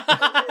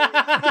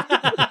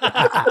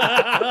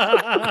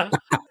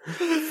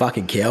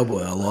 Fucking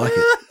cowboy, I like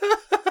it.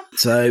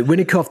 So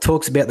Winikoff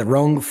talks about the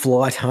wrong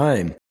flight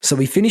home. So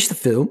we finished the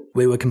film,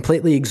 we were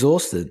completely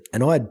exhausted,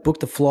 and I had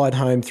booked a flight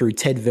home through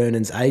Ted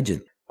Vernon's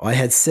agent. I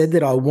had said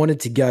that I wanted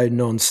to go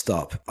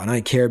non-stop. I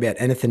don't care about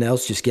anything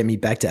else, just get me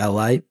back to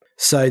LA.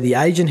 So the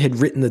agent had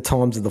written the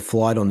times of the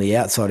flight on the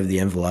outside of the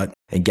envelope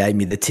and gave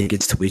me the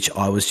tickets, to which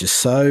I was just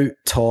so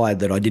tired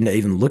that I didn't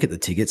even look at the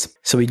tickets.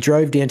 So we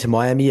drove down to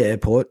Miami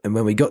Airport, and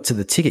when we got to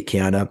the ticket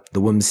counter,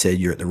 the woman said,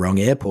 "You're at the wrong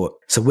airport."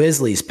 So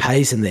Wesley's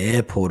pacing the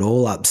airport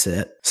all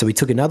upset. So we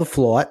took another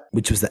flight,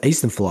 which was the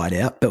Eastern flight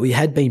out, but we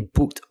had been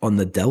booked on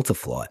the Delta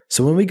flight.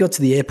 So when we got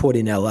to the airport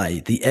in LA,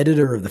 the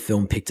editor of the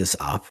film picked us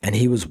up, and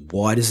he was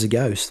white as a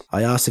ghost.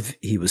 I asked if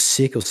he was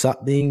sick or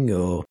something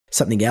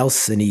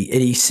else, and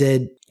he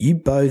said, "You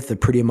both are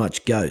pretty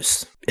much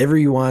ghosts."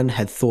 Everyone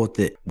had thought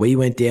that we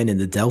went down in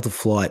the Delta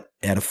flight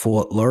out of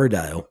Fort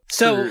Lauderdale.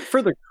 So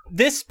further,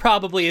 this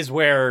probably is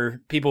where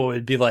people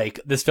would be like,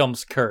 this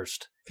film's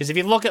cursed. Because if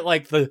you look at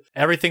like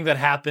everything that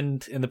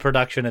happened in the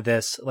production of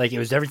this, like it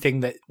was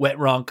everything that went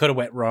wrong, could have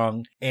went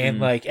wrong, and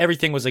like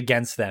everything was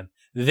against them.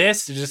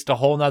 This is just a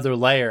whole nother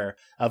layer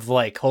of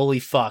like, holy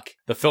fuck,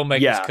 the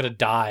filmmakers could have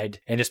died,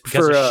 and just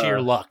because of sheer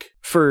luck.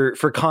 for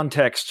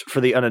context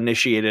for the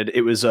uninitiated,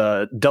 it was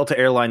Delta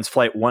Airlines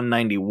Flight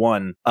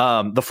 191.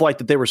 The flight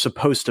that they were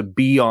supposed to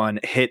be on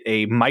hit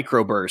a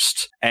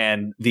microburst,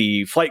 and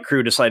the flight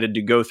crew decided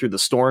to go through the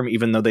storm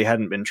even though they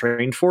hadn't been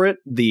trained for it.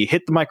 They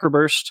hit the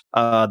microburst.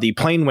 The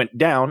plane went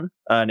down.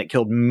 And it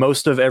killed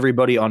most of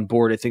everybody on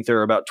board. I think there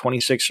were about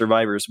 26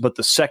 survivors, but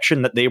the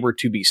section that they were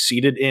to be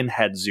seated in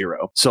had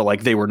 0. So,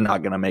 like, they were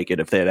not going to make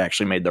it if they had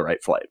actually made the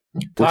right flight.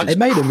 They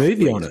made a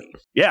movie on it.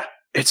 Yeah.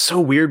 It's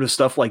so weird with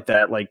stuff like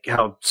that, like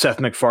how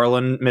Seth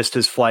MacFarlane missed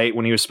his flight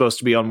when he was supposed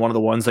to be on one of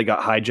the ones that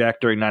got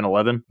hijacked during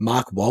 9/11.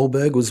 Mark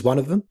Wahlberg was one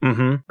of them.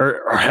 Mm-hmm.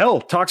 Or hell,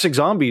 Toxic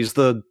Zombies,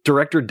 the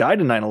director died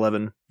in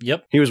 9/11.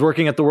 Yep. He was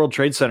working at the World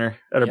Trade Center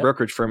at a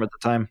brokerage firm at the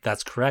time.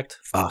 That's correct.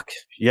 Fuck.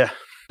 Yeah.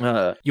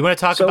 You want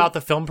to talk about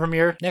the film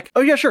premiere, Nick?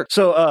 Oh, yeah, sure.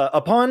 So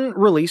upon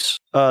release,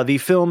 the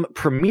film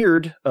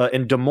premiered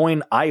in Des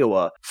Moines,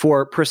 Iowa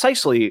for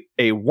precisely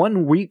a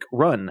 1-week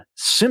run,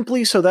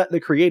 simply so that the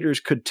creators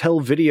could tell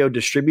video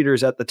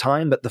distributors at the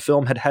time that the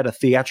film had had a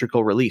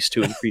theatrical release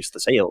to increase the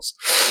sales.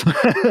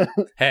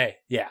 Hey,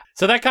 yeah.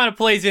 So that kind of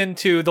plays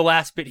into the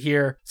last bit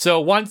here.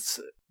 So once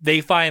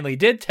they finally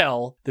did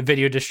tell the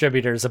video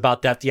distributors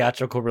about that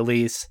theatrical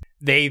release,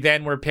 they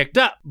then were picked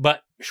up.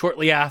 But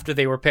shortly after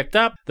they were picked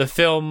up, the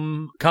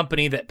film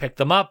company that picked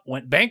them up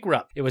went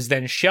bankrupt. It was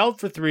then shelved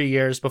for 3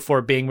 years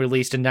before being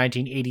released in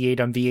 1988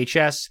 on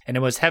VHS, and it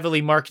was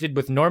heavily marketed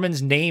with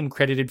Norman's name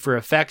credited for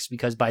effects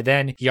because by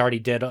then he already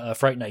did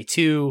Fright Night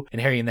 2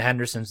 and Harry and the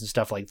Hendersons and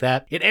stuff like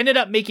that. It ended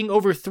up making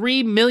over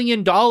 $3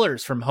 million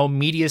from home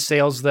media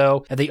sales,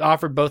 though, and they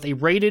offered both a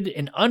rated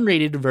and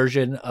unrated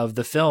version of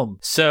the film.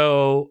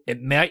 So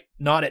it might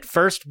not at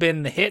first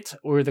been the hit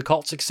or the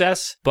cult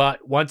success,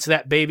 but once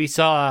that baby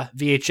saw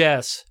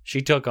VHS,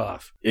 she took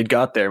off. It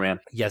got there, man.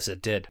 Yes,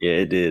 it did. Yeah,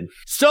 it did.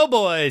 So,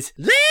 boys,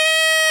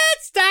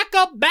 let's talk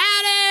about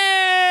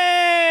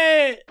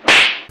it!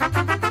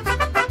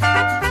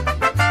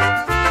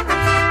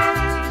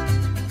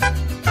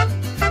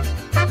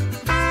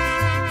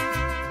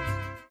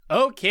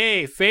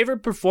 Okay,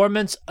 favorite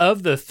performance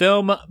of the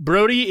film.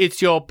 Brody,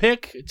 it's your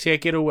pick.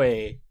 Take it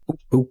away.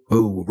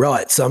 Ooh,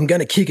 right. So I'm going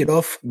to kick it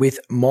off with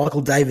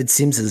Michael David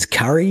Sims'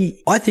 Curry.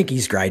 I think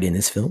he's great in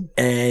this film,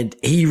 and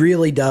he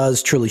really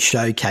does truly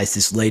showcase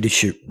this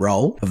leadership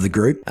role of the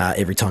group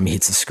every time he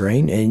hits the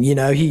screen. And, you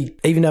know,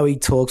 even though he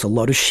talks a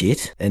lot of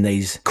shit and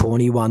these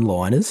corny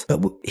one-liners,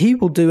 but he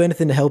will do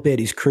anything to help out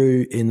his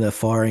crew in the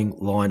firing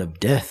line of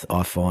death,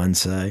 I find.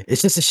 So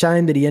it's just a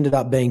shame that he ended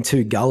up being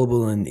too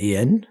gullible in the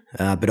end.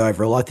 But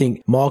overall, I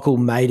think Michael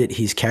made it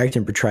his character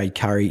and portrayed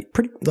Curry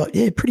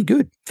pretty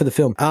good for the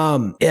film.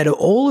 Out of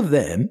all of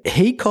them,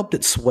 he copped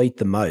it sweet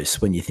the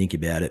most when you think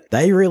about it.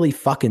 They really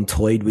fucking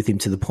toyed with him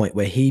to the point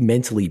where he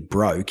mentally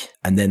broke,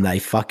 and then they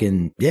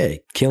fucking,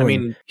 kill him. I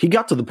mean, he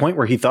got to the point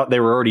where he thought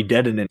they were already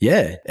dead in it.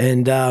 Yeah,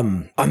 and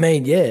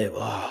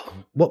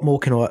what more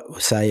can I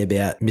say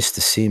about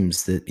Mr.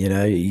 Sims that, you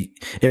know,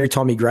 every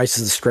time he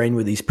graces the screen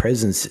with his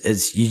presence,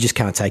 you just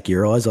can't take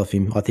your eyes off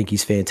him. I think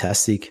he's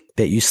fantastic.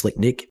 Bet you, Slick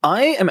Nick.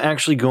 I am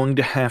actually going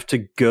to have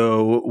to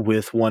go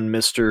with one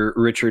Mr.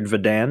 Richard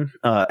Vadan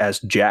as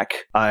Jack.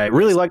 I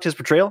really liked his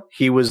portrayal.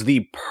 He was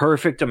the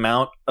perfect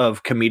amount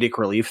of comedic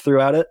relief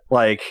throughout it.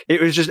 Like, it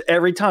was just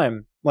every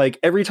time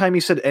he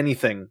said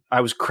anything,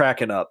 I was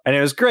cracking up. And it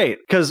was great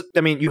because,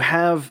 I mean, you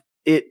have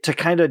it to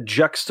kind of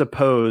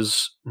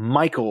juxtapose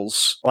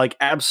Michael's like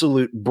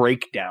absolute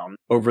breakdown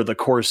over the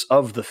course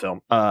of the film,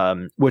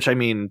 which I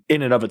mean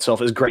in and of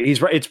itself is great.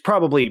 He's right. It's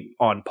probably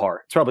on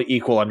par. It's probably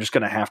equal. I'm just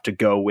going to have to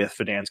go with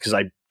Vadan's because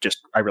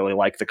I really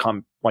like the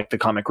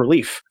comic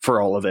relief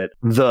for all of it.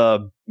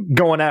 The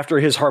going after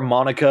his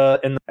harmonica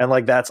and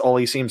like that's all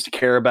he seems to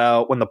care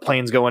about. When the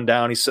plane's going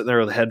down, he's sitting there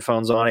with the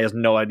headphones on. He has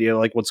no idea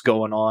like what's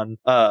going on.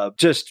 I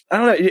don't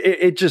know.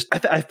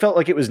 I felt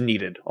like it was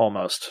needed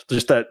almost.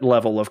 Just that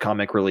level of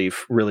comic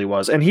relief really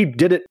was, and he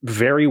did it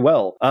very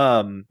well.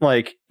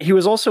 Like he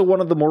was also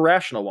one of the more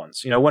rational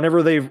ones. You know,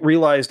 whenever they've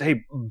realized,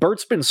 hey,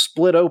 Bert's been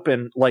split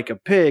open like a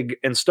pig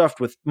and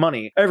stuffed with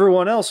money,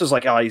 everyone else is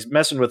like, oh, he's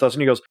messing with us,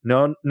 and he goes,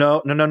 no,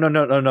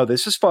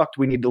 this is fucked.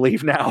 We need to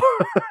leave now.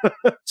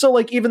 So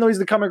like, even though he's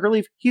the comic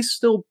relief, he's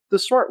still the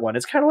smart one.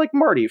 It's kind of like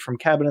Marty from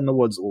Cabin in the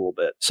Woods a little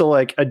bit. So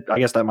like, I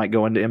guess that might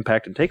go into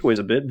impact and takeaways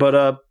a bit,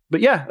 but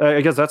yeah,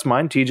 I guess that's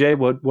mine. TJ,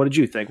 what did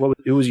you think?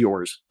 Who was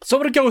yours? So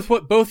I'm going to go with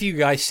what both of you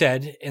guys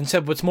said, and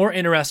said what's more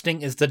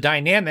interesting is the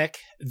dynamic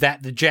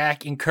that the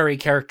Jack and Curry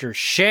characters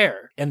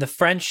share and the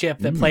friendship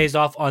that plays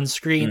off on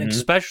screen,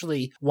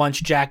 especially once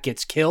Jack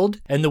gets killed,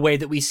 and the way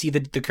that we see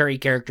the Curry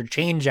character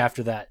change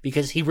after that,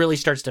 because he really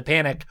starts to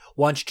panic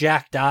once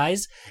Jack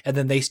dies, and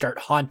then they start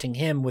haunting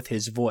him with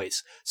his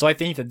voice. So I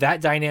think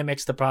that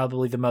dynamic's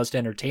probably the most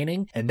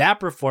entertaining, and that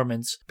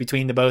performance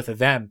between the both of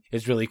them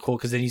is really cool,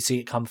 because then you see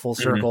it come full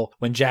circle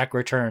when Jack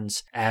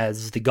returns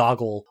as the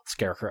goggle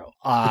scarecrow.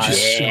 Which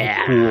is so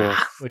cool.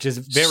 Which is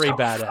very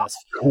badass.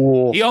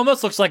 Cool. He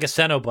almost looks like a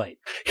Cenobite.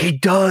 He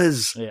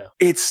does. Yeah.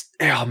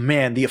 Oh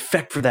man, the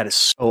effect for that is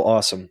so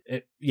awesome.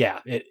 yeah,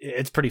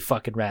 it's pretty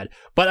fucking rad.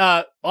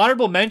 But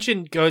honorable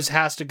mention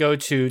has to go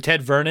to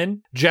Ted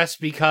Vernon, just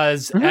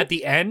because at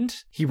the end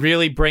he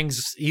really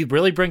brings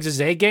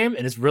his A game,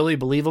 and it's really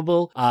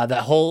believable.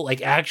 That whole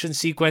like action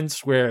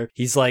sequence where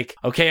he's like,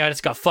 okay, I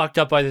just got fucked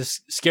up by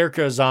this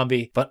scarecrow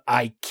zombie, but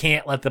I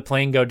can't let the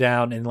plane go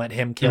down and let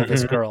him kill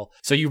this girl.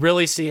 So you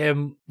really see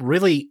him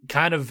really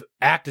kind of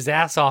act his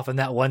ass off in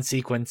that one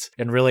sequence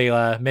and really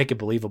make it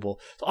believable.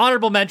 So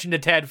honorable mention to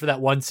Ted for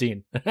that one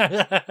scene.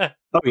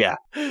 Oh yeah.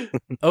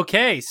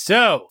 Okay,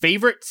 so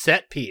favorite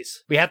set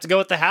piece. We have to go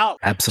with the house.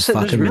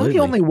 Absolutely. There's really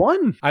only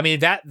one. I mean,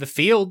 the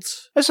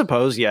fields. I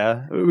suppose,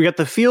 yeah. We got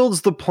the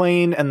fields, the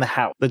plane, and the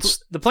house.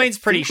 The plane's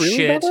pretty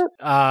shit.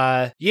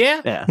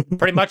 Yeah.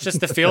 Pretty much just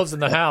the fields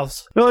and the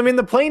house. No, I mean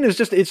the plane is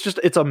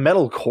it's a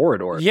metal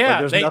corridor.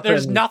 Yeah,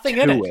 there's nothing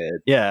in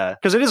it. Yeah,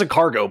 because it is a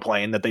cargo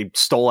plane that they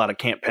stole out of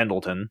Camp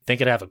Pendleton. Think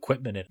it'd have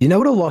equipment in it. You know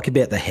what I like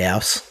about the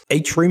house?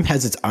 Each room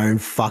has its own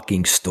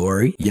fucking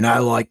story. You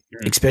know, like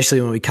especially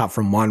when we cut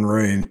from one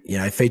room, you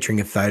know, featuring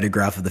a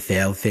photograph of the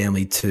Fowler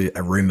family to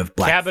a room of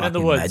black cabin in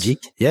the woods magic.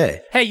 Yeah.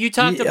 Hey, you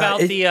talked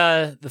about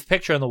the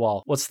picture on the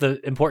wall. What's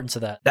the importance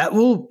of that? That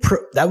will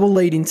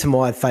lead into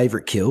my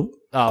favorite kill.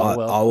 I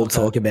will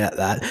talk about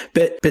that.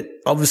 But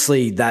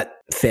obviously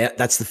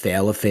that's the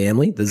Fowler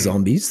family, the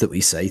zombies that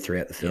we see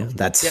throughout the film.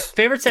 That's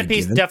favorite set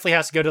piece definitely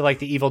has to go to like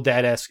the Evil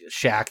Dead-esque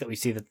shack that we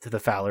see to the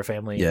Fowler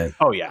family. Yeah.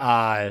 Oh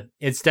yeah.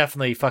 It's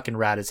definitely fucking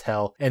rad as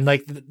hell. And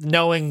like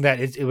knowing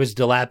that it was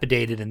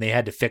dilapidated and they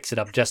had to fix it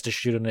up just to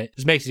shoot on it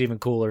just makes it even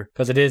cooler,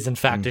 because it is in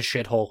fact a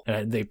shithole,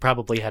 and they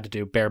probably had to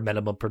do bare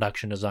minimum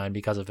production design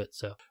because of it.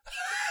 So.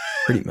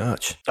 Pretty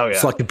much. Oh, yeah.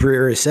 It's like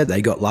Cabrera said,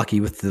 they got lucky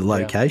with the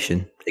location.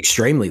 Yeah.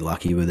 Extremely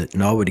lucky with it.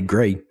 And I would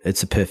agree.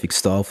 It's a perfect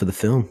style for the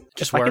film.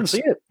 Just works. I can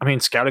see it. I mean,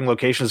 scouting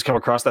locations come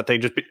across that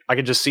I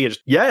can just see it.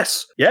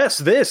 Yes,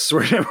 this.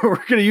 We're going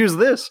to use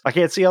this. I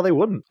can't see how they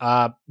wouldn't.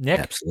 Nick?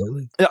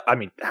 Absolutely. Yeah, I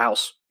mean,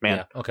 house, man.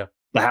 Yeah, okay.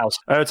 The house.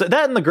 So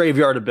that and the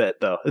graveyard a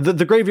bit, though.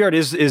 The graveyard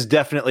is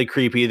definitely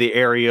creepy. The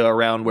area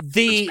around where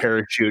this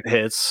parachute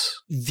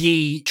hits.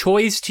 The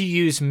choice to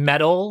use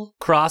metal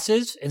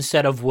crosses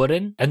instead of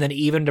wooden, and then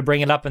even to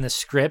bring it up in the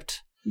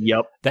script.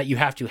 Yep. That you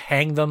have to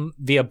hang them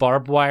via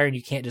barbed wire and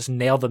you can't just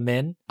nail them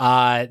in.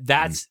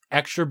 That's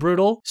extra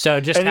brutal.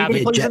 So just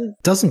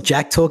doesn't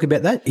Jack talk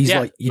about that? He's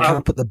like, you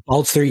can't put the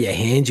bolts through your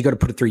hands. You got to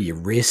put it through your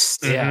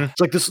wrists. Yeah.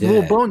 It's like this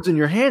little bones in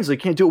your hands. They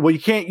can't do it. Well,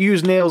 you can't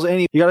use nails.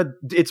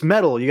 It's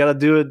metal. You got to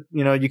do it.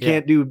 You know, you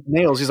can't do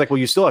nails. He's like, well,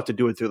 you still have to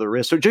do it through the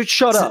wrist. So just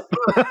shut up.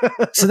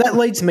 So that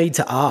leads me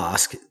to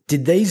ask,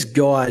 did these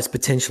guys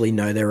potentially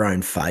know their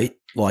own fate?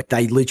 Like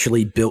they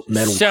literally built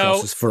metal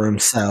crosses for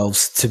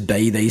themselves to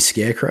be these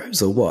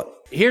scarecrows, or what?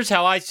 Here's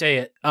how I say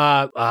it.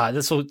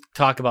 This will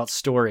talk about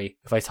story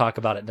if I talk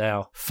about it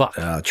now. Fuck.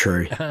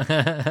 True.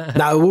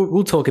 No,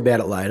 we'll talk about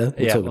it later.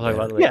 We'll talk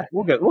about it later. Yeah,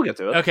 we'll get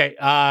to it.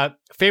 Okay.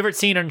 Favorite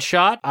scene and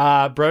shot,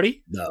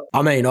 Brody? No.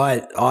 I mean,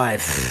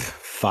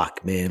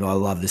 fuck, man. I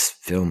love this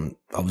film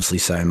obviously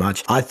so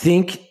much. I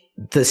think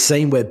the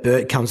scene where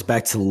Bert comes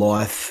back to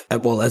life,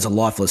 well, as a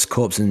lifeless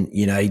corpse, and,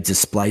 you know, he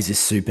displays his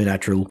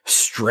supernatural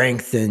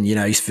strength and, you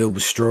know, he's filled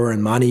with straw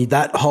and money.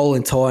 That whole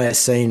entire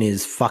scene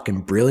is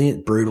fucking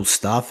brilliant, brutal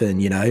stuff.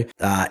 And, you know,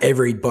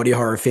 every body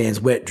horror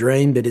fan's wet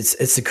dream, but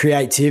it's the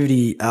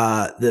creativity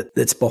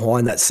that's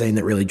behind that scene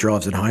that really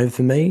drives it home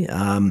for me.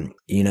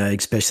 You know,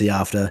 especially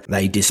after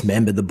they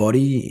dismember the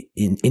body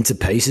into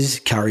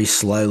pieces. Curry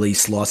slowly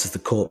slices the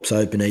corpse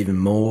open even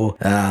more,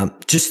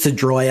 just to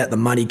dry out the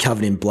money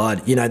covered in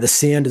blood. You know, the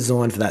sound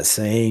design for that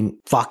scene,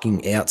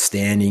 fucking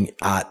outstanding.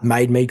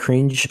 Made me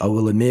cringe, I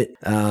will admit.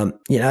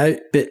 You know,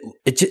 but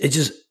it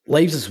just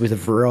leaves us with a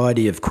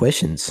variety of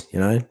questions, you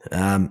know.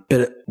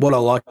 But what I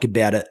like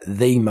about it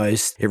the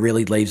most, it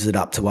really leaves it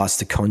up to us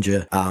to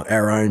conjure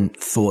our own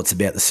thoughts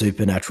about the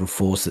supernatural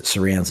force that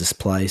surrounds this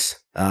place.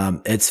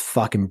 It's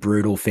fucking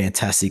brutal,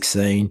 fantastic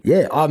scene.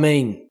 Yeah, I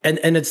mean,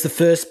 and it's the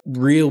first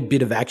real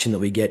bit of action that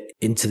we get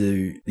into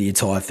the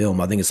entire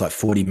film. I think it's like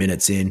 40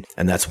 minutes in,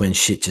 and that's when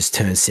shit just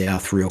turns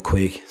south real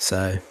quick.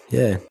 So,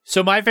 yeah.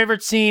 So my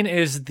favorite scene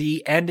is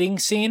the ending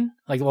scene.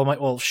 Like,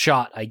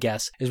 shot, I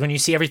guess, is when you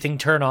see everything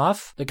turn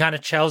off. It kind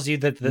of tells you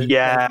that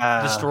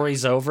the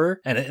story's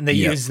over, and they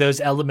use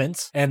those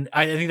elements. And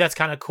I think that's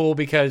kind of cool,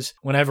 because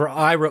whenever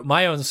I wrote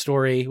my own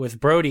story with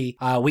Brody,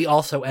 we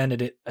also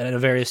ended it in a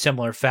very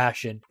similar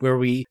fashion, where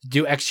we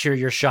do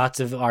exterior shots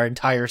of our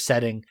entire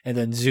setting and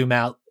then zoom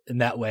out in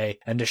that way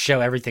and to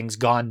show everything's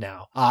gone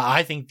now.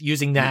 I think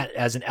using that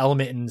as an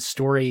element in the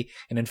story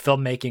and in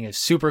filmmaking is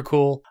super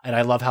cool, and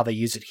I love how they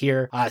use it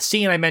here.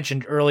 Scene I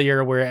mentioned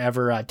earlier,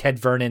 wherever Ted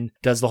Vernon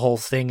does the whole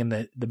thing in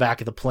the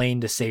back of the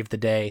plane to save the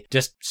day,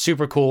 just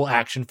super cool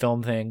action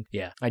film thing.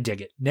 Yeah, I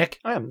dig it. Nick?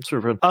 I am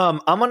super. I'm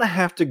gonna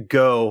have to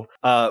go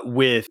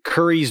with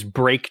Curry's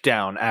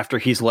breakdown after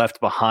he's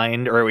left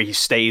behind, or he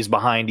stays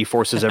behind. He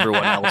forces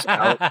everyone else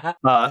out.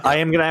 I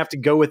am gonna have to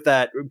go with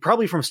that,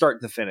 probably from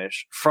start to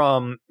finish.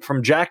 From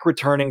from Jack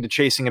returning to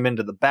chasing him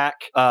into the back,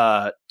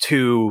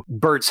 to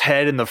Bert's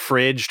head in the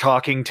fridge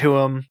talking to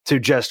him, to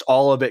just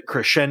all of it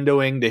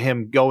crescendoing to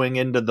him going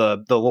into the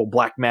little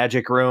black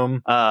magic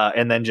room,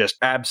 and then just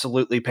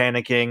absolutely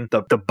panicking,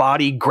 the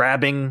body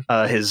grabbing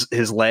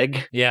his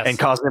leg, Yes. and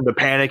causing him to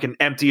panic and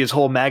empty his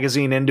whole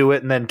magazine into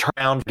it, and then turn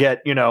around,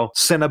 get,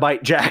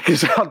 Cenobite Jack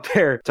is out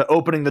there, to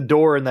opening the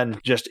door and then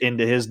just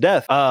into his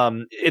death.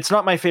 It's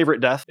not my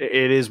favorite death.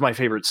 It is my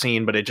favorite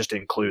scene, but it just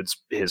includes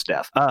his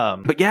death.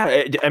 But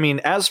yeah, I mean,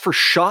 as for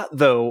shot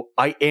though,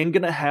 I am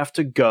gonna have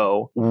to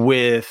go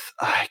with,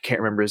 I can't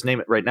remember his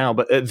name right now,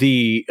 but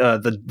the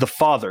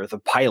father, the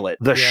pilot,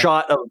 the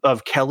shot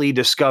of Kelly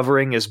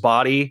discovering his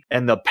body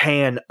and the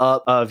pan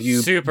up of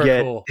you Super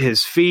get cool.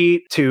 his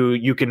feet to,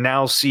 you can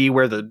now see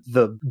where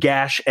the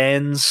gash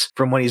ends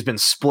from when he's been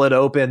split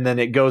open. Then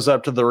it goes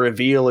up to the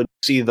reveal and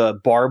you see the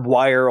barbed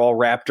wire all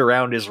wrapped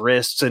around his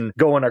wrists and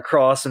going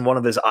across, and one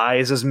of his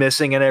eyes is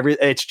missing and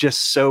everything. It's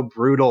just so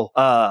brutal.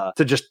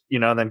 To just,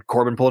 then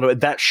Corbin pulling it.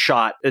 That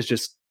shot is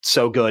just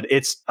so good.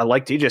 I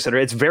like TJ said,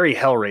 it's very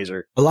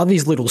Hellraiser. I love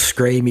his little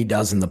scream he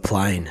does in the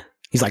plane.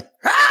 He's like,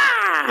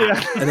 ah!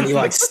 Yeah. And then he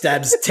like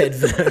stabs Ted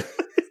Vern.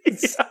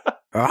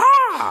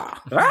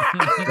 Ah!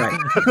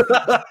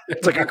 Right.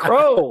 It's like a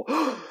crow.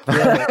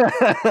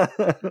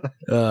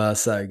 Oh,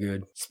 so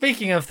good.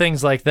 Speaking of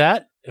things like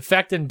that,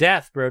 effect and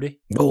death, Brody.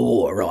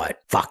 Oh, all right.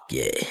 Fuck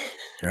yeah.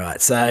 All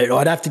right. So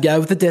I'd have to go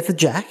with the death of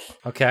Jack.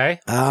 Okay.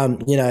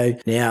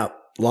 Now,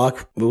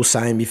 like we were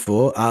saying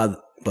before,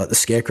 like the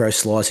Scarecrow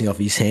slicing off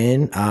his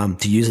hand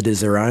to use it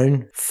as their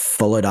own,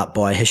 followed up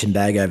by a Hessian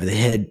bag over the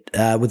head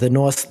with a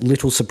nice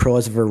little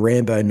surprise of a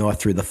Rambo knife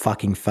through the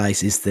fucking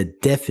face is the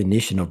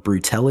definition of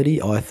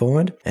brutality, I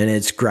find. And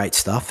it's great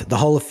stuff. The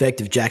whole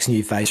effect of Jack's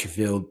new face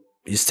reveal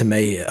is to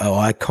me an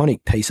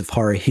iconic piece of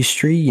horror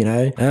history,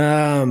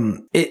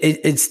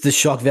 It's the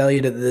shock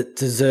value that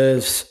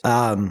deserves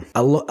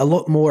a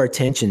lot more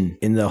attention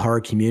in the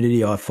horror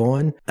community, I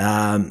find.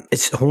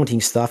 It's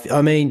haunting stuff.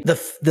 I mean, the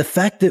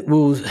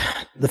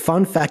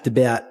fun fact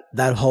about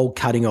that whole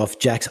cutting off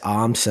Jack's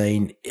arm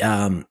scene,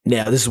 now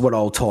this is what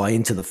I'll tie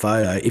into the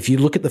photo. If you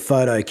look at the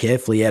photo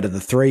carefully, out of the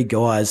three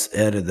guys,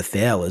 out of the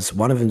Fowlers,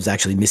 one of them's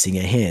actually missing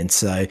a hand.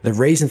 So the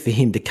reason for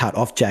him to cut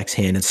off Jack's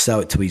hand and sew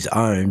it to his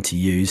own to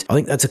use, I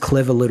think that's a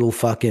clever little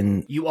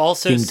fucking You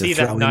also thing to see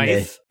throw that in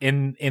knife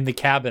in the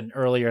cabin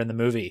earlier in the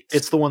movie.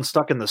 It's the one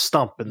stuck in the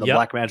stump in the Yep.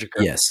 black magic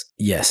room.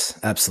 Yes,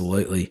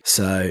 absolutely.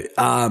 So,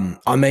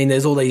 I mean,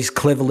 there's all these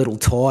clever little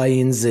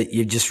tie-ins that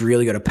you've just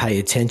really got to pay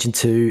attention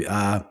to.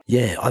 I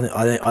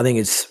think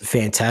it's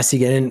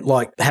fantastic. And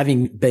like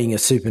being a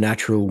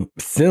supernatural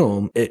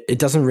film, it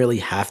doesn't really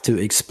have to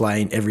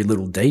explain every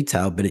little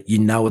detail, but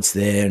it's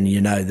there, and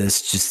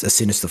there's just a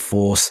sinister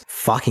force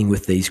fucking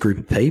with these group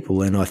of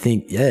people. And I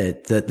think,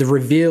 the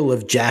reveal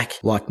of Jack,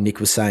 like Nick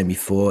was saying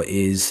before,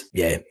 is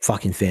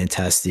fucking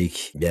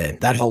fantastic. Yeah,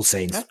 that whole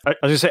scene. I was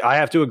gonna say, I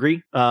have to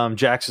agree.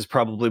 Jax is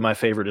probably my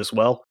favorite as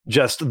well.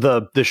 Just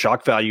the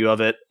shock value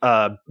of it.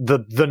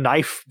 The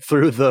knife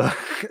through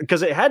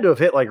because it had to have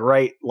hit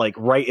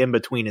right in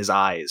between his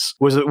eyes,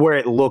 was it where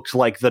it looked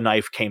like the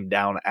knife came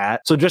down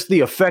at. So just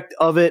the effect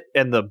of it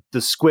and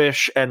the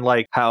squish, and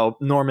like how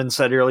Norman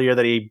said earlier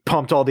that he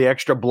pumped all the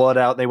extra blood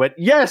out and they went,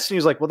 yes. And he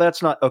was like, well,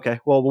 that's not okay.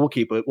 Well, we'll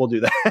keep it. We'll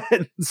do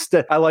that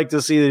instead. I like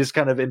to see this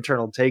kind of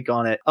internal take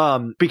on it.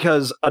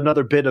 Because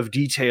another bit of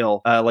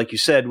detail, like you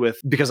said,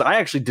 because I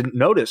actually didn't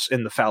notice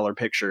in the Fowler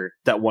picture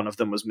that one of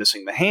them was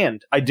missing the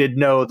hand. I did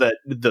know that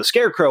the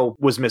Scarecrow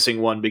was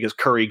missing one because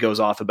Curry goes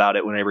off about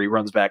it whenever he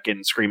runs back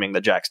in screaming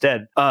that Jack's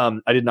dead.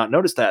 I did not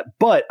notice that,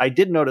 but I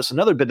did notice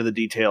another bit of the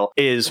detail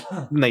is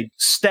when they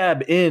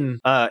stab in,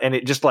 and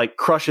it just like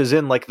crushes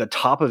in like the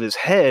top of his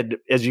head,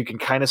 as you can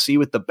kind of see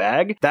with the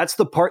bag. That's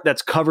the part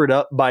that's covered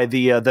up by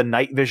the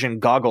night vision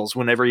goggles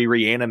whenever he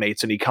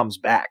reanimates and he comes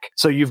back.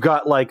 So you've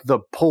got like the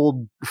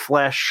pulled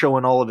flesh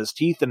showing all of his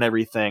teeth and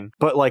everything,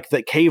 but like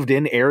the caved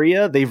in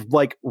area, they've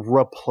like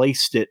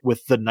replaced it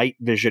with the night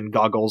vision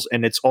goggles,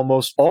 and it's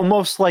almost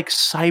like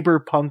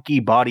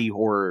cyberpunky body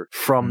horror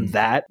from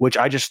that, which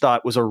I just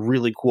thought was a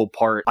really cool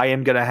part. I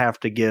am gonna have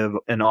to give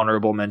an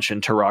honorable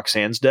mention to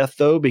Roxanne's death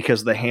though,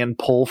 because the hand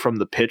pull from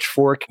the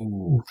pitchfork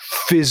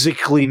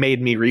physically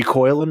made me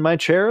recoil in my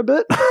chair a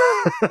bit.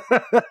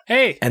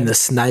 Hey, And the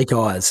snake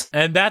eyes.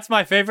 and that's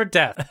my favorite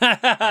death.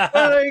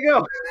 Oh, there you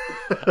go.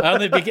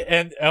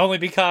 only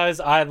because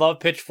I love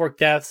pitchfork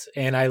deaths,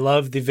 and I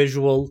love the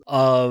visual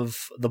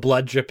of the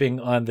blood dripping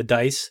on the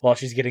dice while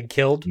she's getting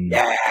killed.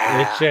 Yeah.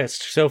 It's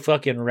just so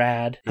fucking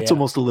rad. That's Yeah.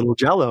 almost a little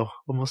Jello.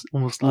 Almost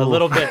a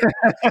little bit.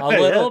 A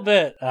little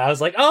bit. I was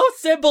like, oh,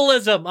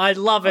 symbolism. I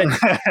love it.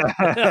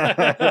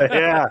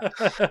 Yeah.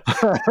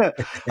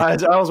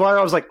 I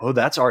was like, oh,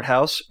 that's art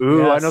house. Ooh,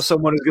 Yes. I know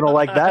someone who's gonna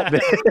like that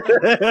bit.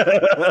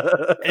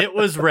 It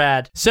was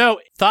rad. So,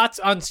 thoughts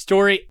on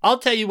story? I'll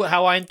tell you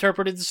how I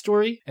interpreted the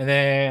story, and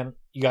then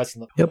you guys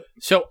can look. Yep.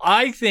 So,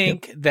 I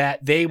think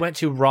that they went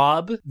to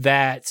rob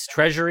that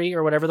treasury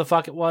or whatever the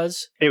fuck it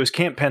was. It was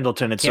Camp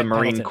Pendleton. It's Camp a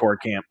Marine Pendleton. Corps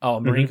camp. Oh,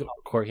 Marine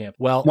Corps camp.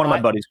 Well, One of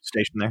my buddies was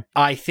stationed there.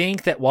 I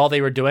think that while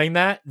they were doing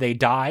that, they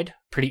died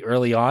pretty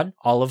early on.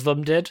 All of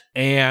them did.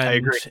 And I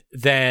agree.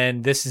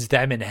 then this is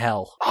them in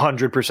hell.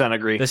 100%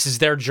 agree. This is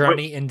their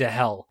journey into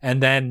hell.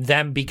 And then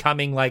them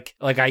becoming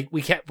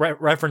we kept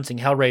referencing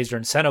Hellraiser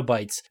and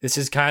Cenobites. This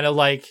is kind of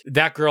like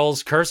that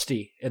girl's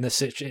Kirsty in the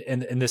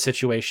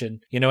situation.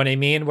 You know what I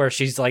mean? Where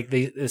she's like,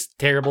 these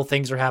terrible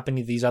things are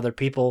happening to these other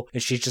people,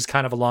 and she's just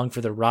kind of along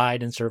for the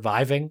ride and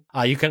surviving.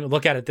 You can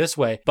look at it this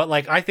way, but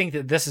like I think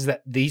that this is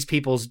these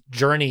people's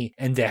journey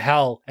into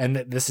hell, and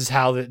that this is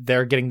how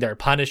they're getting their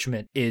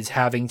punishment, is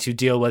having to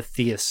deal with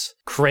this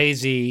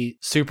crazy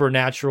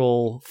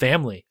supernatural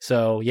family.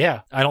 So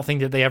yeah, I don't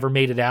think that they ever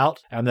made it out,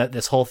 and that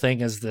this whole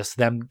thing is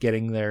them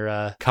getting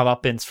their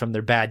comeuppance from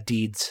their bad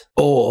deeds.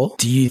 Or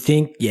do you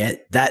think,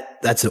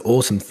 that's an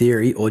awesome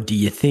theory, or do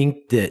you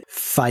think that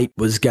fate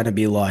was going to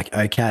be like,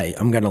 okay,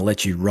 I'm going to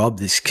let you rob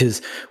this?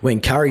 Because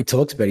when Curry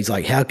talks about it, he's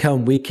like, how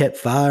come we kept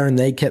firing,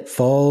 they kept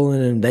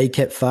falling, and they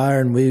kept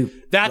firing,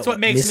 That's what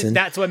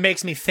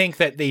makes me think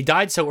that they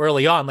died so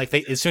early on. Like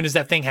as soon as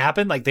that thing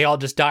happened, like they all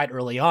just died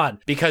early on,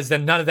 because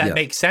then none of that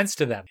makes sense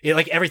to them.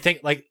 Like everything,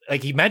 like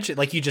you mentioned,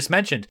 like you just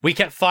mentioned, we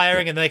kept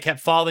firing and then they kept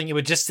falling. It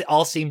would just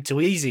all seem too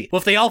easy. Well,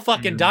 if they all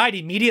fucking died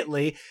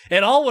immediately,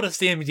 it all would have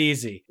seemed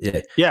easy.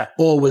 Yeah.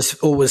 Or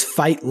was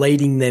fate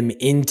leading them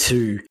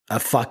into a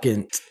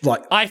fucking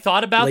I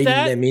thought about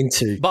that, them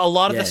into, but a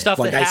lot of the stuff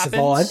that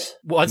happens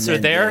once they're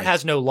there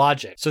has no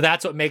logic. So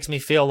that's what makes me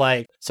feel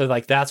like. So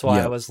like that's why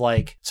I was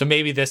like, so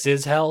maybe this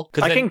is hell.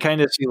 I can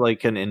kind of see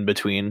like an in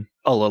between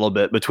a little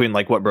bit between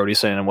like what Brody's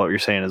saying and what you're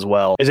saying as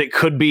well. Is it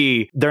could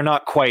be they're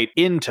not quite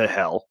into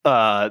hell.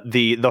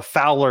 The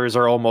Fowlers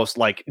are almost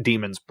like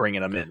demons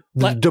bringing them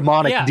in.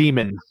 Demonic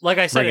demon. Like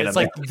I said, it's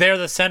like they're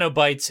the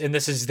Cenobites and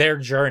this is their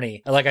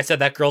journey. And like I said,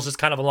 that girl's just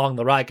kind of along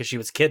the ride because she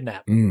was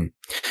kidnapped.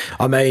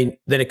 I mean,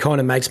 then it kind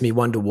of makes me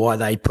wonder why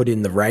they put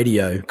in the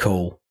radio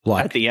call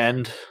like at the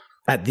end.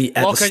 At the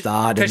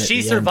start, because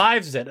she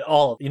survives it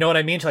all. You know what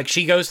I mean? Like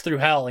she goes through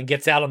hell and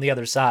gets out on the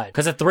other side.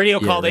 Because at the radio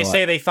call, they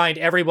say they find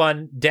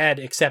everyone dead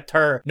except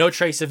her. No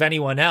trace of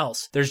anyone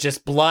else. There's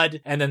just blood,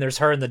 and then there's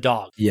her and the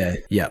dog. Yeah.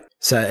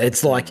 So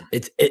it's like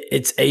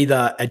it's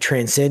either a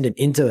transcendent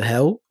into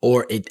hell,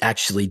 or it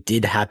actually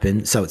did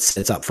happen. So it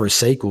sets up for a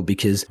sequel.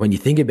 Because when you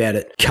think about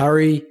it,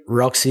 Curry,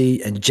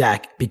 Roxy, and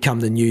Jack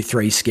become the new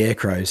 3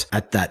 scarecrows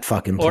at that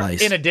fucking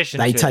place. Or in addition,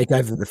 they take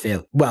over the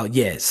field. Well,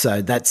 yeah.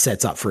 So that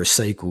sets up for a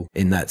sequel.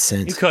 In that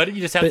sense,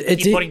 you just have to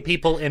keep putting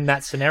people in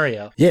that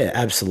scenario. Yeah,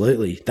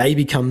 absolutely. They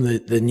become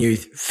the new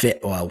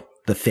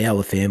the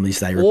Fowler families.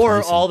 They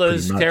or all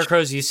those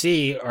scarecrows you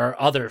see are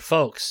other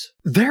folks.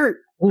 They're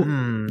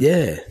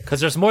yeah, because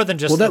there's more than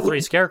just the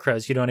 3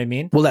 scarecrows. You know what I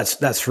mean? Well,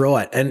 that's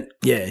right, and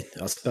I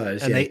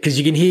suppose because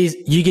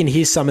you can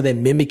hear some of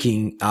them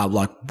mimicking,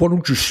 like, "Why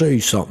don't you say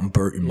something,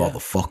 Bertie,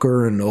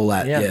 motherfucker," and all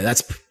that.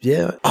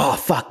 Yeah. Oh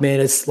fuck, man,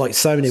 it's like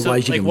so many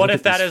ways you can. What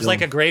if that is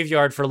like a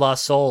graveyard for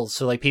lost souls?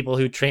 So like people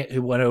who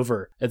went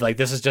over, and like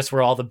this is just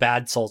where all the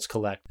bad souls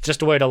collect.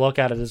 Just a way to look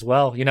at it as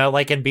well. You know,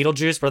 like in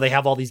Beetlejuice, where they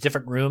have all these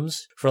different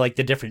rooms for like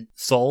the different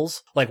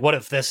souls. Like, what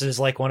if this is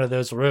like one of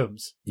those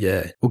rooms?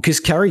 Yeah, well, because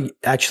Carrie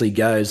actually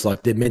goes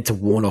like they're meant to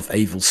warn off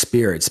evil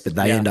spirits, but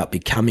they end up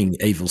becoming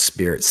evil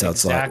spirits. So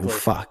it's like, well,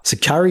 fuck. So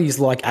Curry's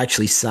like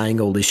actually saying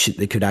all this shit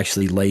that could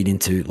actually lead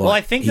into like. Well,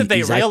 I think that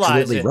they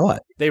realize it. Right.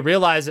 They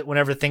realize it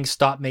whenever things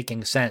stop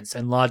making sense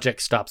and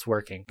logic stops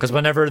working. Because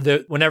whenever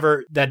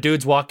that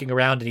dude's walking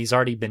around and he's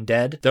already been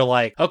dead, they're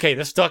like, okay,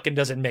 this fucking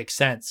doesn't make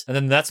sense. And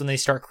then that's when they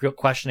start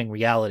questioning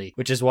reality,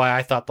 which is why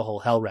I thought the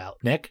whole hell route.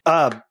 Nick?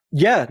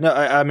 Yeah, no,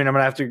 I mean, I'm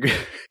going to have to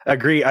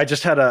agree. I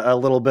just had a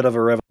little bit of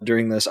a rev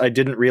during this. I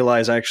didn't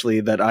realize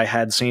actually that I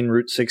had seen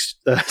Route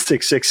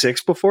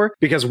 666 before,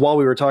 because while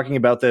we were talking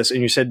about this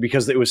and you said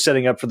because it was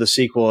setting up for the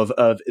sequel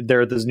of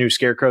there are those new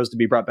scarecrows to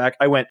be brought back,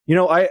 I went,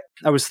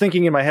 I was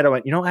thinking in my head, I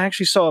went, I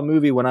actually saw a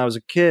movie when I was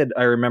a kid,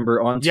 I remember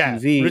on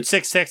TV. Route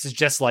 66 is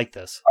just like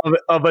this.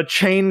 Of a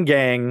chain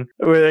gang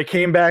where they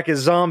came back as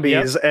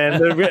zombies. Yep. And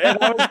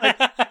I was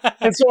like,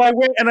 and so I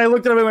went and I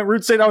looked at it and I went,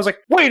 Route 6, I was like,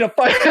 wait a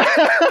fuck.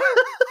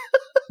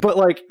 But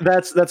like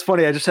that's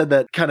funny. I just had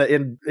that kind of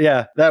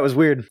that was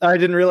weird. I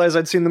didn't realize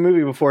I'd seen the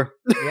movie before.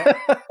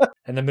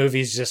 And the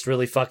movie's just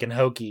really fucking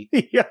hokey.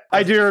 Yeah,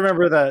 I do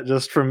remember that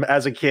just from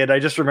as a kid. I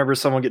just remember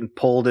someone getting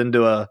pulled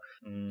into a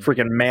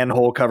freaking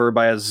manhole cover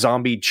by a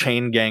zombie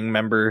chain gang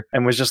member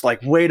and was just like,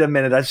 wait a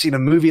minute, I've seen a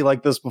movie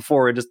like this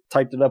before. I just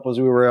typed it up as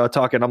we were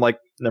talking. I'm like,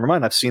 never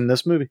mind, I've seen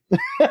this movie.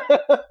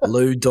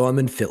 Lou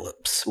Diamond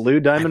Phillips.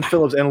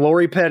 And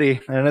Lori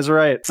Petty. And that's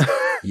right.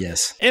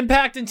 Yes.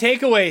 Impact and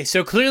takeaway.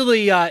 So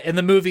clearly in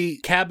the movie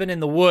Cabin in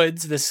the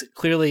Woods, this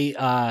clearly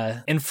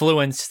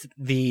influenced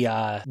the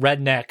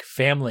redneck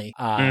family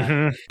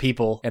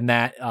people, and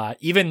that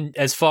even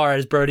as far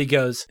as Brody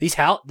goes, these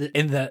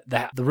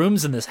the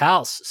rooms in this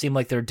house seem seem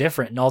like they're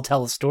different and all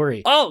tell a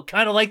story. Oh,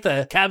 kind of like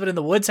the Cabin in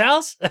the Woods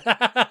house? There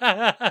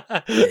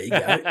you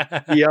go.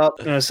 Yep.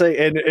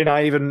 And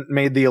I even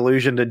made the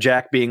allusion to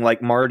Jack being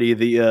like Marty,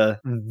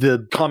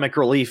 the comic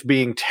relief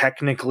being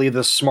technically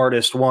the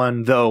smartest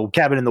one, though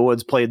Cabin in the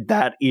Woods played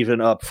that even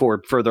up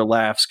for further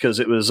laughs because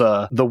it was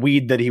the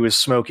weed that he was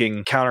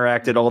smoking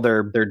counteracted all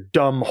their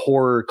dumb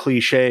horror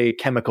cliche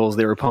chemicals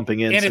they were pumping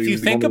in. And so if he you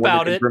was the think only one that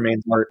about could it,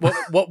 remain smart.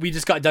 what we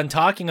just got done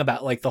talking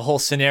about, like the whole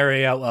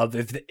scenario of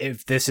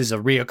if this is a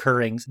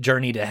reoccurring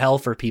journey to hell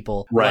for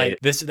people, Right.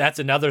 Like that's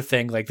another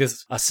thing, like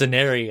this a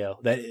scenario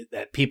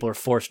that people are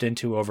forced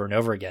into over and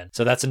over again.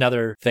 So that's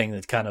another thing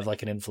that's kind of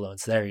like an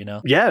influence there, you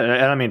know? Yeah,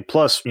 and I mean,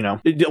 plus, you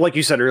know, like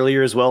you said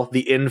earlier as well,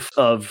 the inf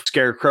of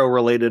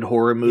Scarecrow-related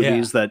horror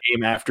movies that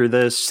came after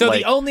this. So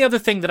the only other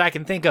thing that I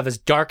can think of is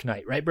Dark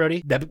Knight, right,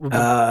 Brody? That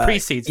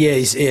precedes.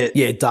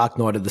 Yeah, Dark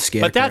Knight of the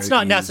Scarecrow. But that's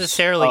not is-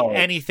 necessarily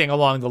anything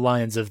along the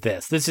lines of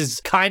this. This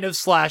is kind of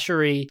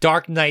slashery.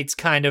 Dark Knight's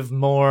kind of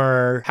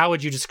more. How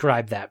would you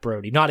describe that,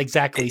 Brody? Not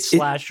exactly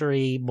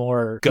slashery,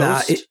 more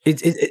ghost. Nah,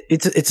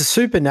 it's a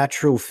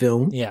supernatural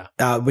film. Yeah.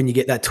 When you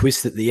get that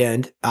twist at the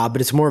end,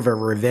 but it's more of a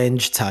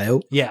revenge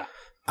tale. Yeah.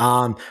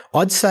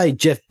 I'd say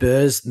Jeff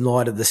Burr's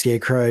Night of the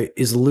Scarecrow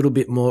is a little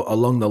bit more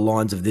along the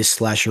lines of this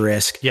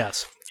slasher-esque.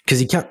 Yes. Because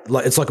he can't,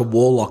 like, it's like a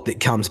warlock that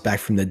comes back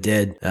from the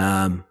dead,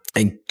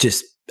 and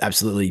just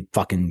absolutely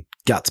fucking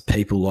guts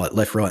people like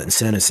left, right, and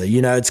center. So,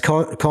 you know, it's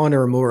kind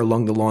of more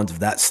along the lines of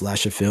that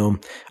slasher film.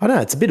 I don't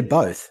know, it's a bit of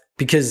both.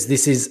 Because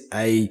this is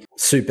a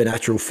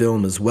supernatural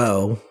film as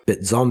well,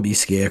 but zombie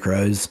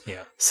scarecrows.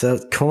 Yeah. So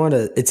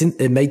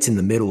it meets in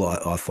the middle.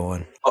 I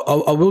find.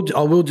 I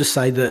will just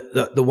say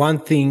that the one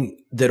thing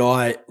that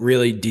I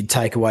really did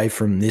take away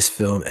from this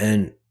film,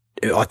 and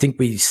I think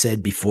we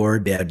said before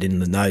about it in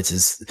the notes,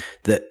 is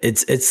that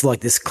it's like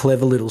this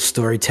clever little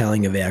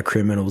storytelling of our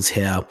criminals.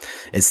 How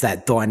it's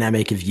that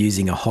dynamic of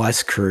using a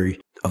heist crew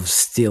of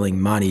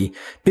stealing money,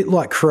 bit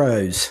like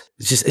Crows.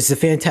 It's a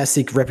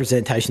fantastic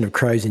representation of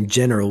crows in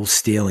general,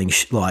 stealing,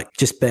 like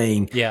just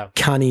being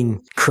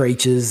cunning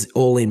creatures,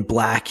 all in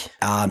black,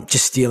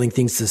 just stealing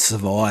things to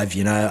survive,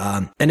 you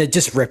know. And it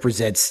just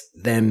represents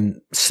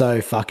them so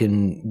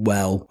fucking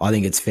well. I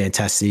think it's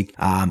fantastic,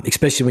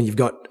 especially when you've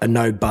got a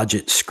no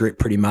budget script,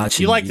 pretty much.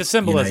 You like the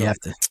symbolism?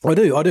 I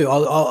do. I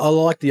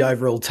like the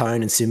overall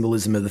tone and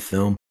symbolism of the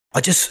film.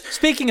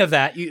 Speaking of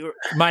that, you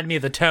remind me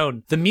of the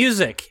tone. The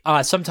music,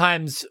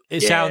 sometimes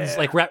it sounds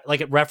like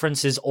it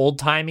references old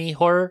timey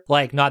horror,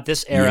 like not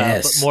this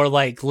era, but more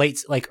like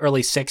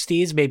early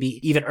 60s,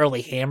 maybe even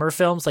early Hammer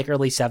films, like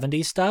early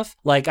 70s stuff.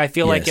 Like I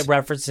feel like it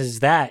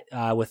references that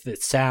with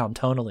its sound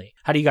tonally.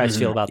 How do you guys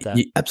feel about that?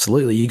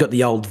 Absolutely. You got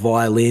the old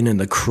violin and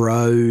the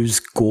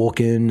crows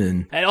gawking,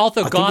 and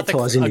also a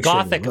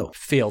gothic well.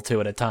 feel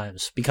to it at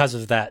times because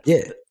of that.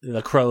 Yeah.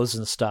 The crows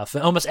and stuff.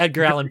 Almost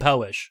Edgar Allan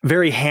Poe-ish.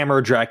 Very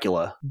Hammer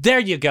Dracula. There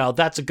you go.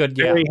 That's a good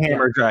Very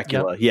Hammer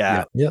Dracula.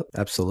 Yeah. Yep,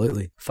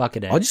 absolutely.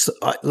 Fucking it. I just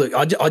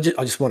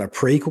want a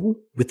prequel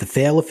with the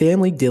Fowler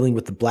family dealing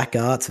with the black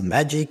arts and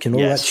magic and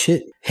all that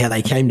shit. How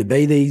they came to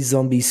be these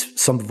zombies,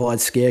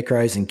 zombified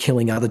scarecrows and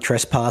killing other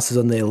trespassers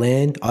on their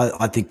land.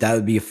 I think that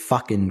would be a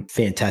fucking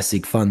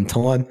fantastic fun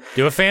time.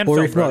 Do a fan film.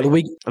 Or if not, I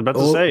was about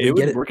to say, it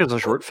would work as a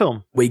short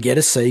film. We get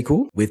a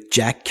sequel with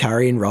Jack,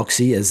 Curry, and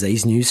Roxy as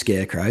these new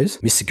scarecrows.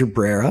 Mr.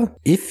 Cabrera,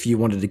 if you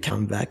wanted to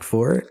come back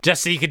for it.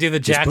 Just so you could do the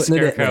Jack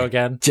Scarecrow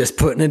again. Just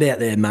putting it out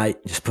there, mate.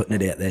 Just putting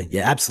it out there.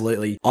 Yeah,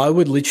 absolutely. I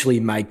would literally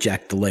make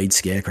Jack the lead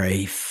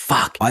scarecrow.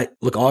 I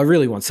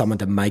really want someone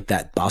to make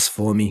that bus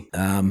for me.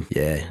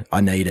 Yeah,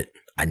 I need it.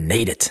 I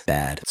need it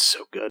bad. It's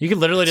so good. You could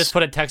literally just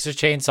put a Texas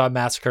Chainsaw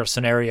Massacre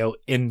scenario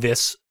in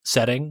this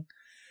setting.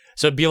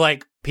 So it'd be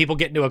like people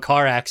get into a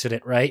car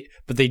accident, right?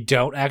 But they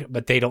don't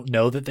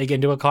know that they get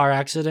into a car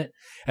accident,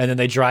 and then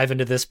they drive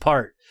into this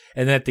part,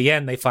 and then at the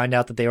end they find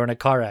out that they were in a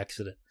car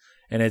accident,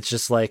 and it's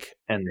just like,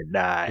 and they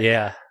die.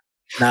 Yeah.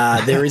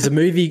 There is a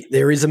movie.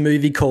 There is a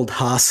movie called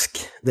Husk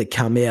that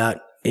came out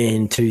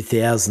in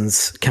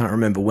 2000s. Can't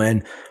remember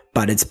when.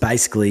 But it's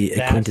basically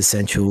a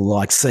quintessential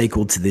like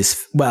sequel to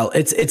this. Well,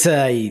 it's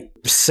a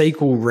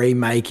sequel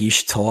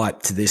remake-ish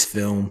type to this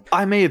film.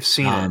 I may have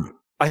seen it.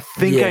 I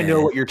think I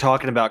know what you're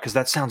talking about because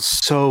that sounds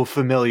so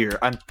familiar.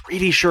 I'm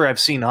pretty sure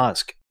I've seen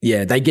Husk.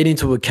 Yeah, they get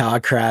into a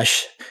car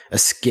crash. A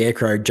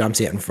scarecrow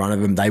jumps out in front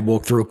of them. They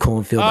walk through a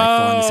cornfield. They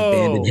find this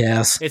abandoned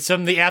house. It's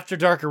from the After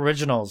Dark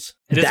originals.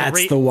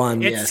 That's the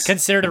one. It's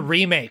considered a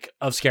remake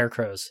of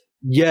Scarecrows.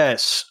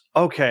 Yes.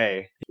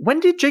 Okay. When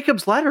did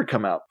Jacob's Ladder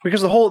come out?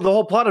 Because the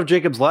whole plot of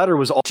Jacob's Ladder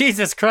was all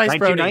Jesus Christ,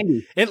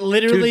 Brody. It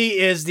literally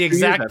is the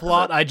exact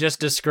plot I just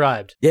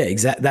described. Yeah,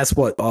 exactly. That's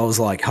what I was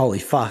like, holy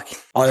fuck.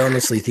 I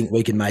honestly think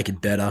we can make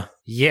it better.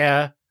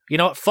 Yeah. You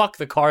know what? Fuck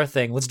the car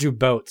thing. Let's do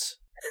boats.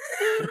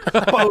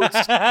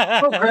 Boats.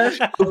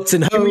 Boats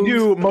and Can we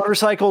do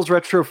motorcycles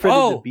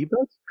retrofitted to be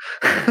boats?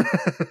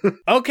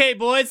 Okay,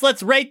 boys,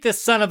 let's rate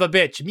this son of a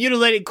bitch.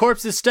 Mutilated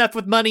corpses stuffed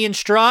with money and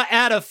straw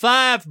out of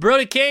 5.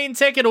 Brody Kane,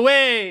 take it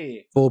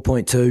away.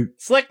 4.2.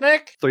 Slick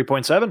Nick?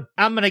 3.7.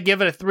 I'm going to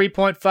give it a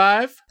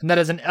 3.5, and that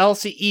is an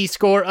LCE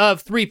score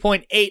of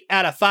 3.8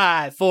 out of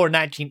 5 for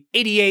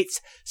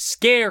 1988's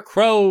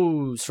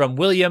Scarecrows from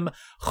William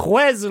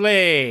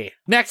Wesley.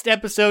 Next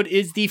episode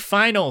is the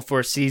final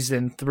for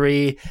season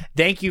 3.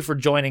 Thank you for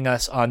joining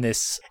us on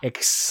this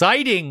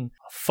exciting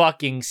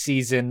fucking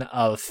season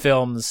of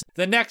films.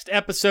 The next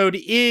episode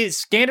is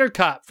Standard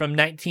Cop from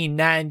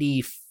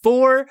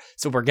 1994,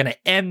 so we're going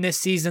to end this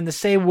season the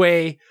same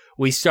way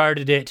we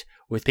started it,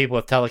 with people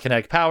with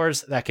telekinetic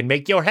powers that can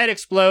make your head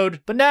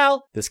explode. But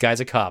now, this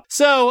guy's a cop.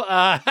 So,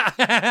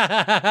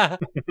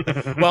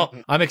 well,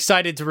 I'm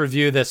excited to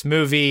review this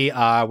movie.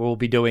 We'll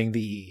be doing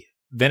the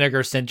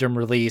Vinegar Syndrome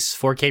release,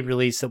 4K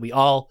release that we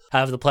all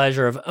have the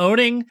pleasure of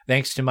owning,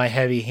 thanks to my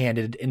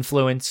heavy-handed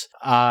influence.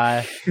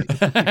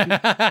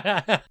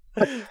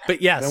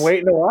 But yes, been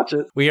waiting to watch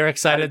it. We are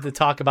excited to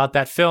talk about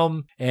that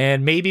film,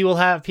 and maybe we'll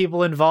have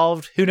people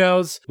involved. Who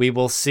knows? We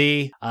will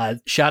see.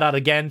 Shout out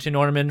again to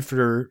Norman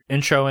for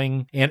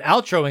introing and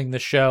outroing the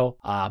show.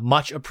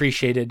 Much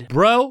appreciated,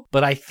 bro.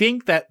 But I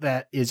think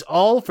that is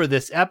all for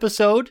this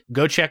episode.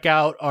 Go check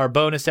out our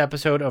bonus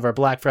episode of our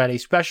Black Friday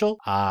special,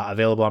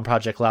 available on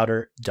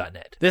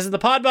ProjectLouder.net. This is the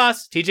Pod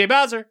Boss, TJ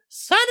Bowser,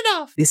 signing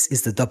off. This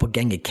is the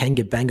doppelganger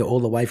Kanga Banger all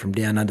the way from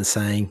down under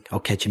saying, I'll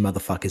catch you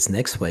motherfuckers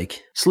next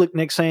week. Slick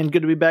Nick saying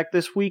good to be back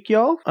this week,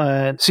 y'all.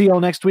 See y'all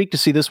next week to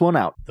see this one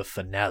out. The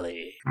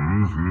finale.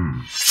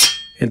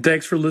 And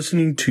thanks for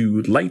listening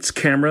to Lights,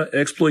 Camera,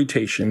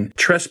 Exploitation.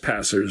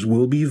 Trespassers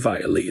will be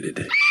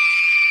violated.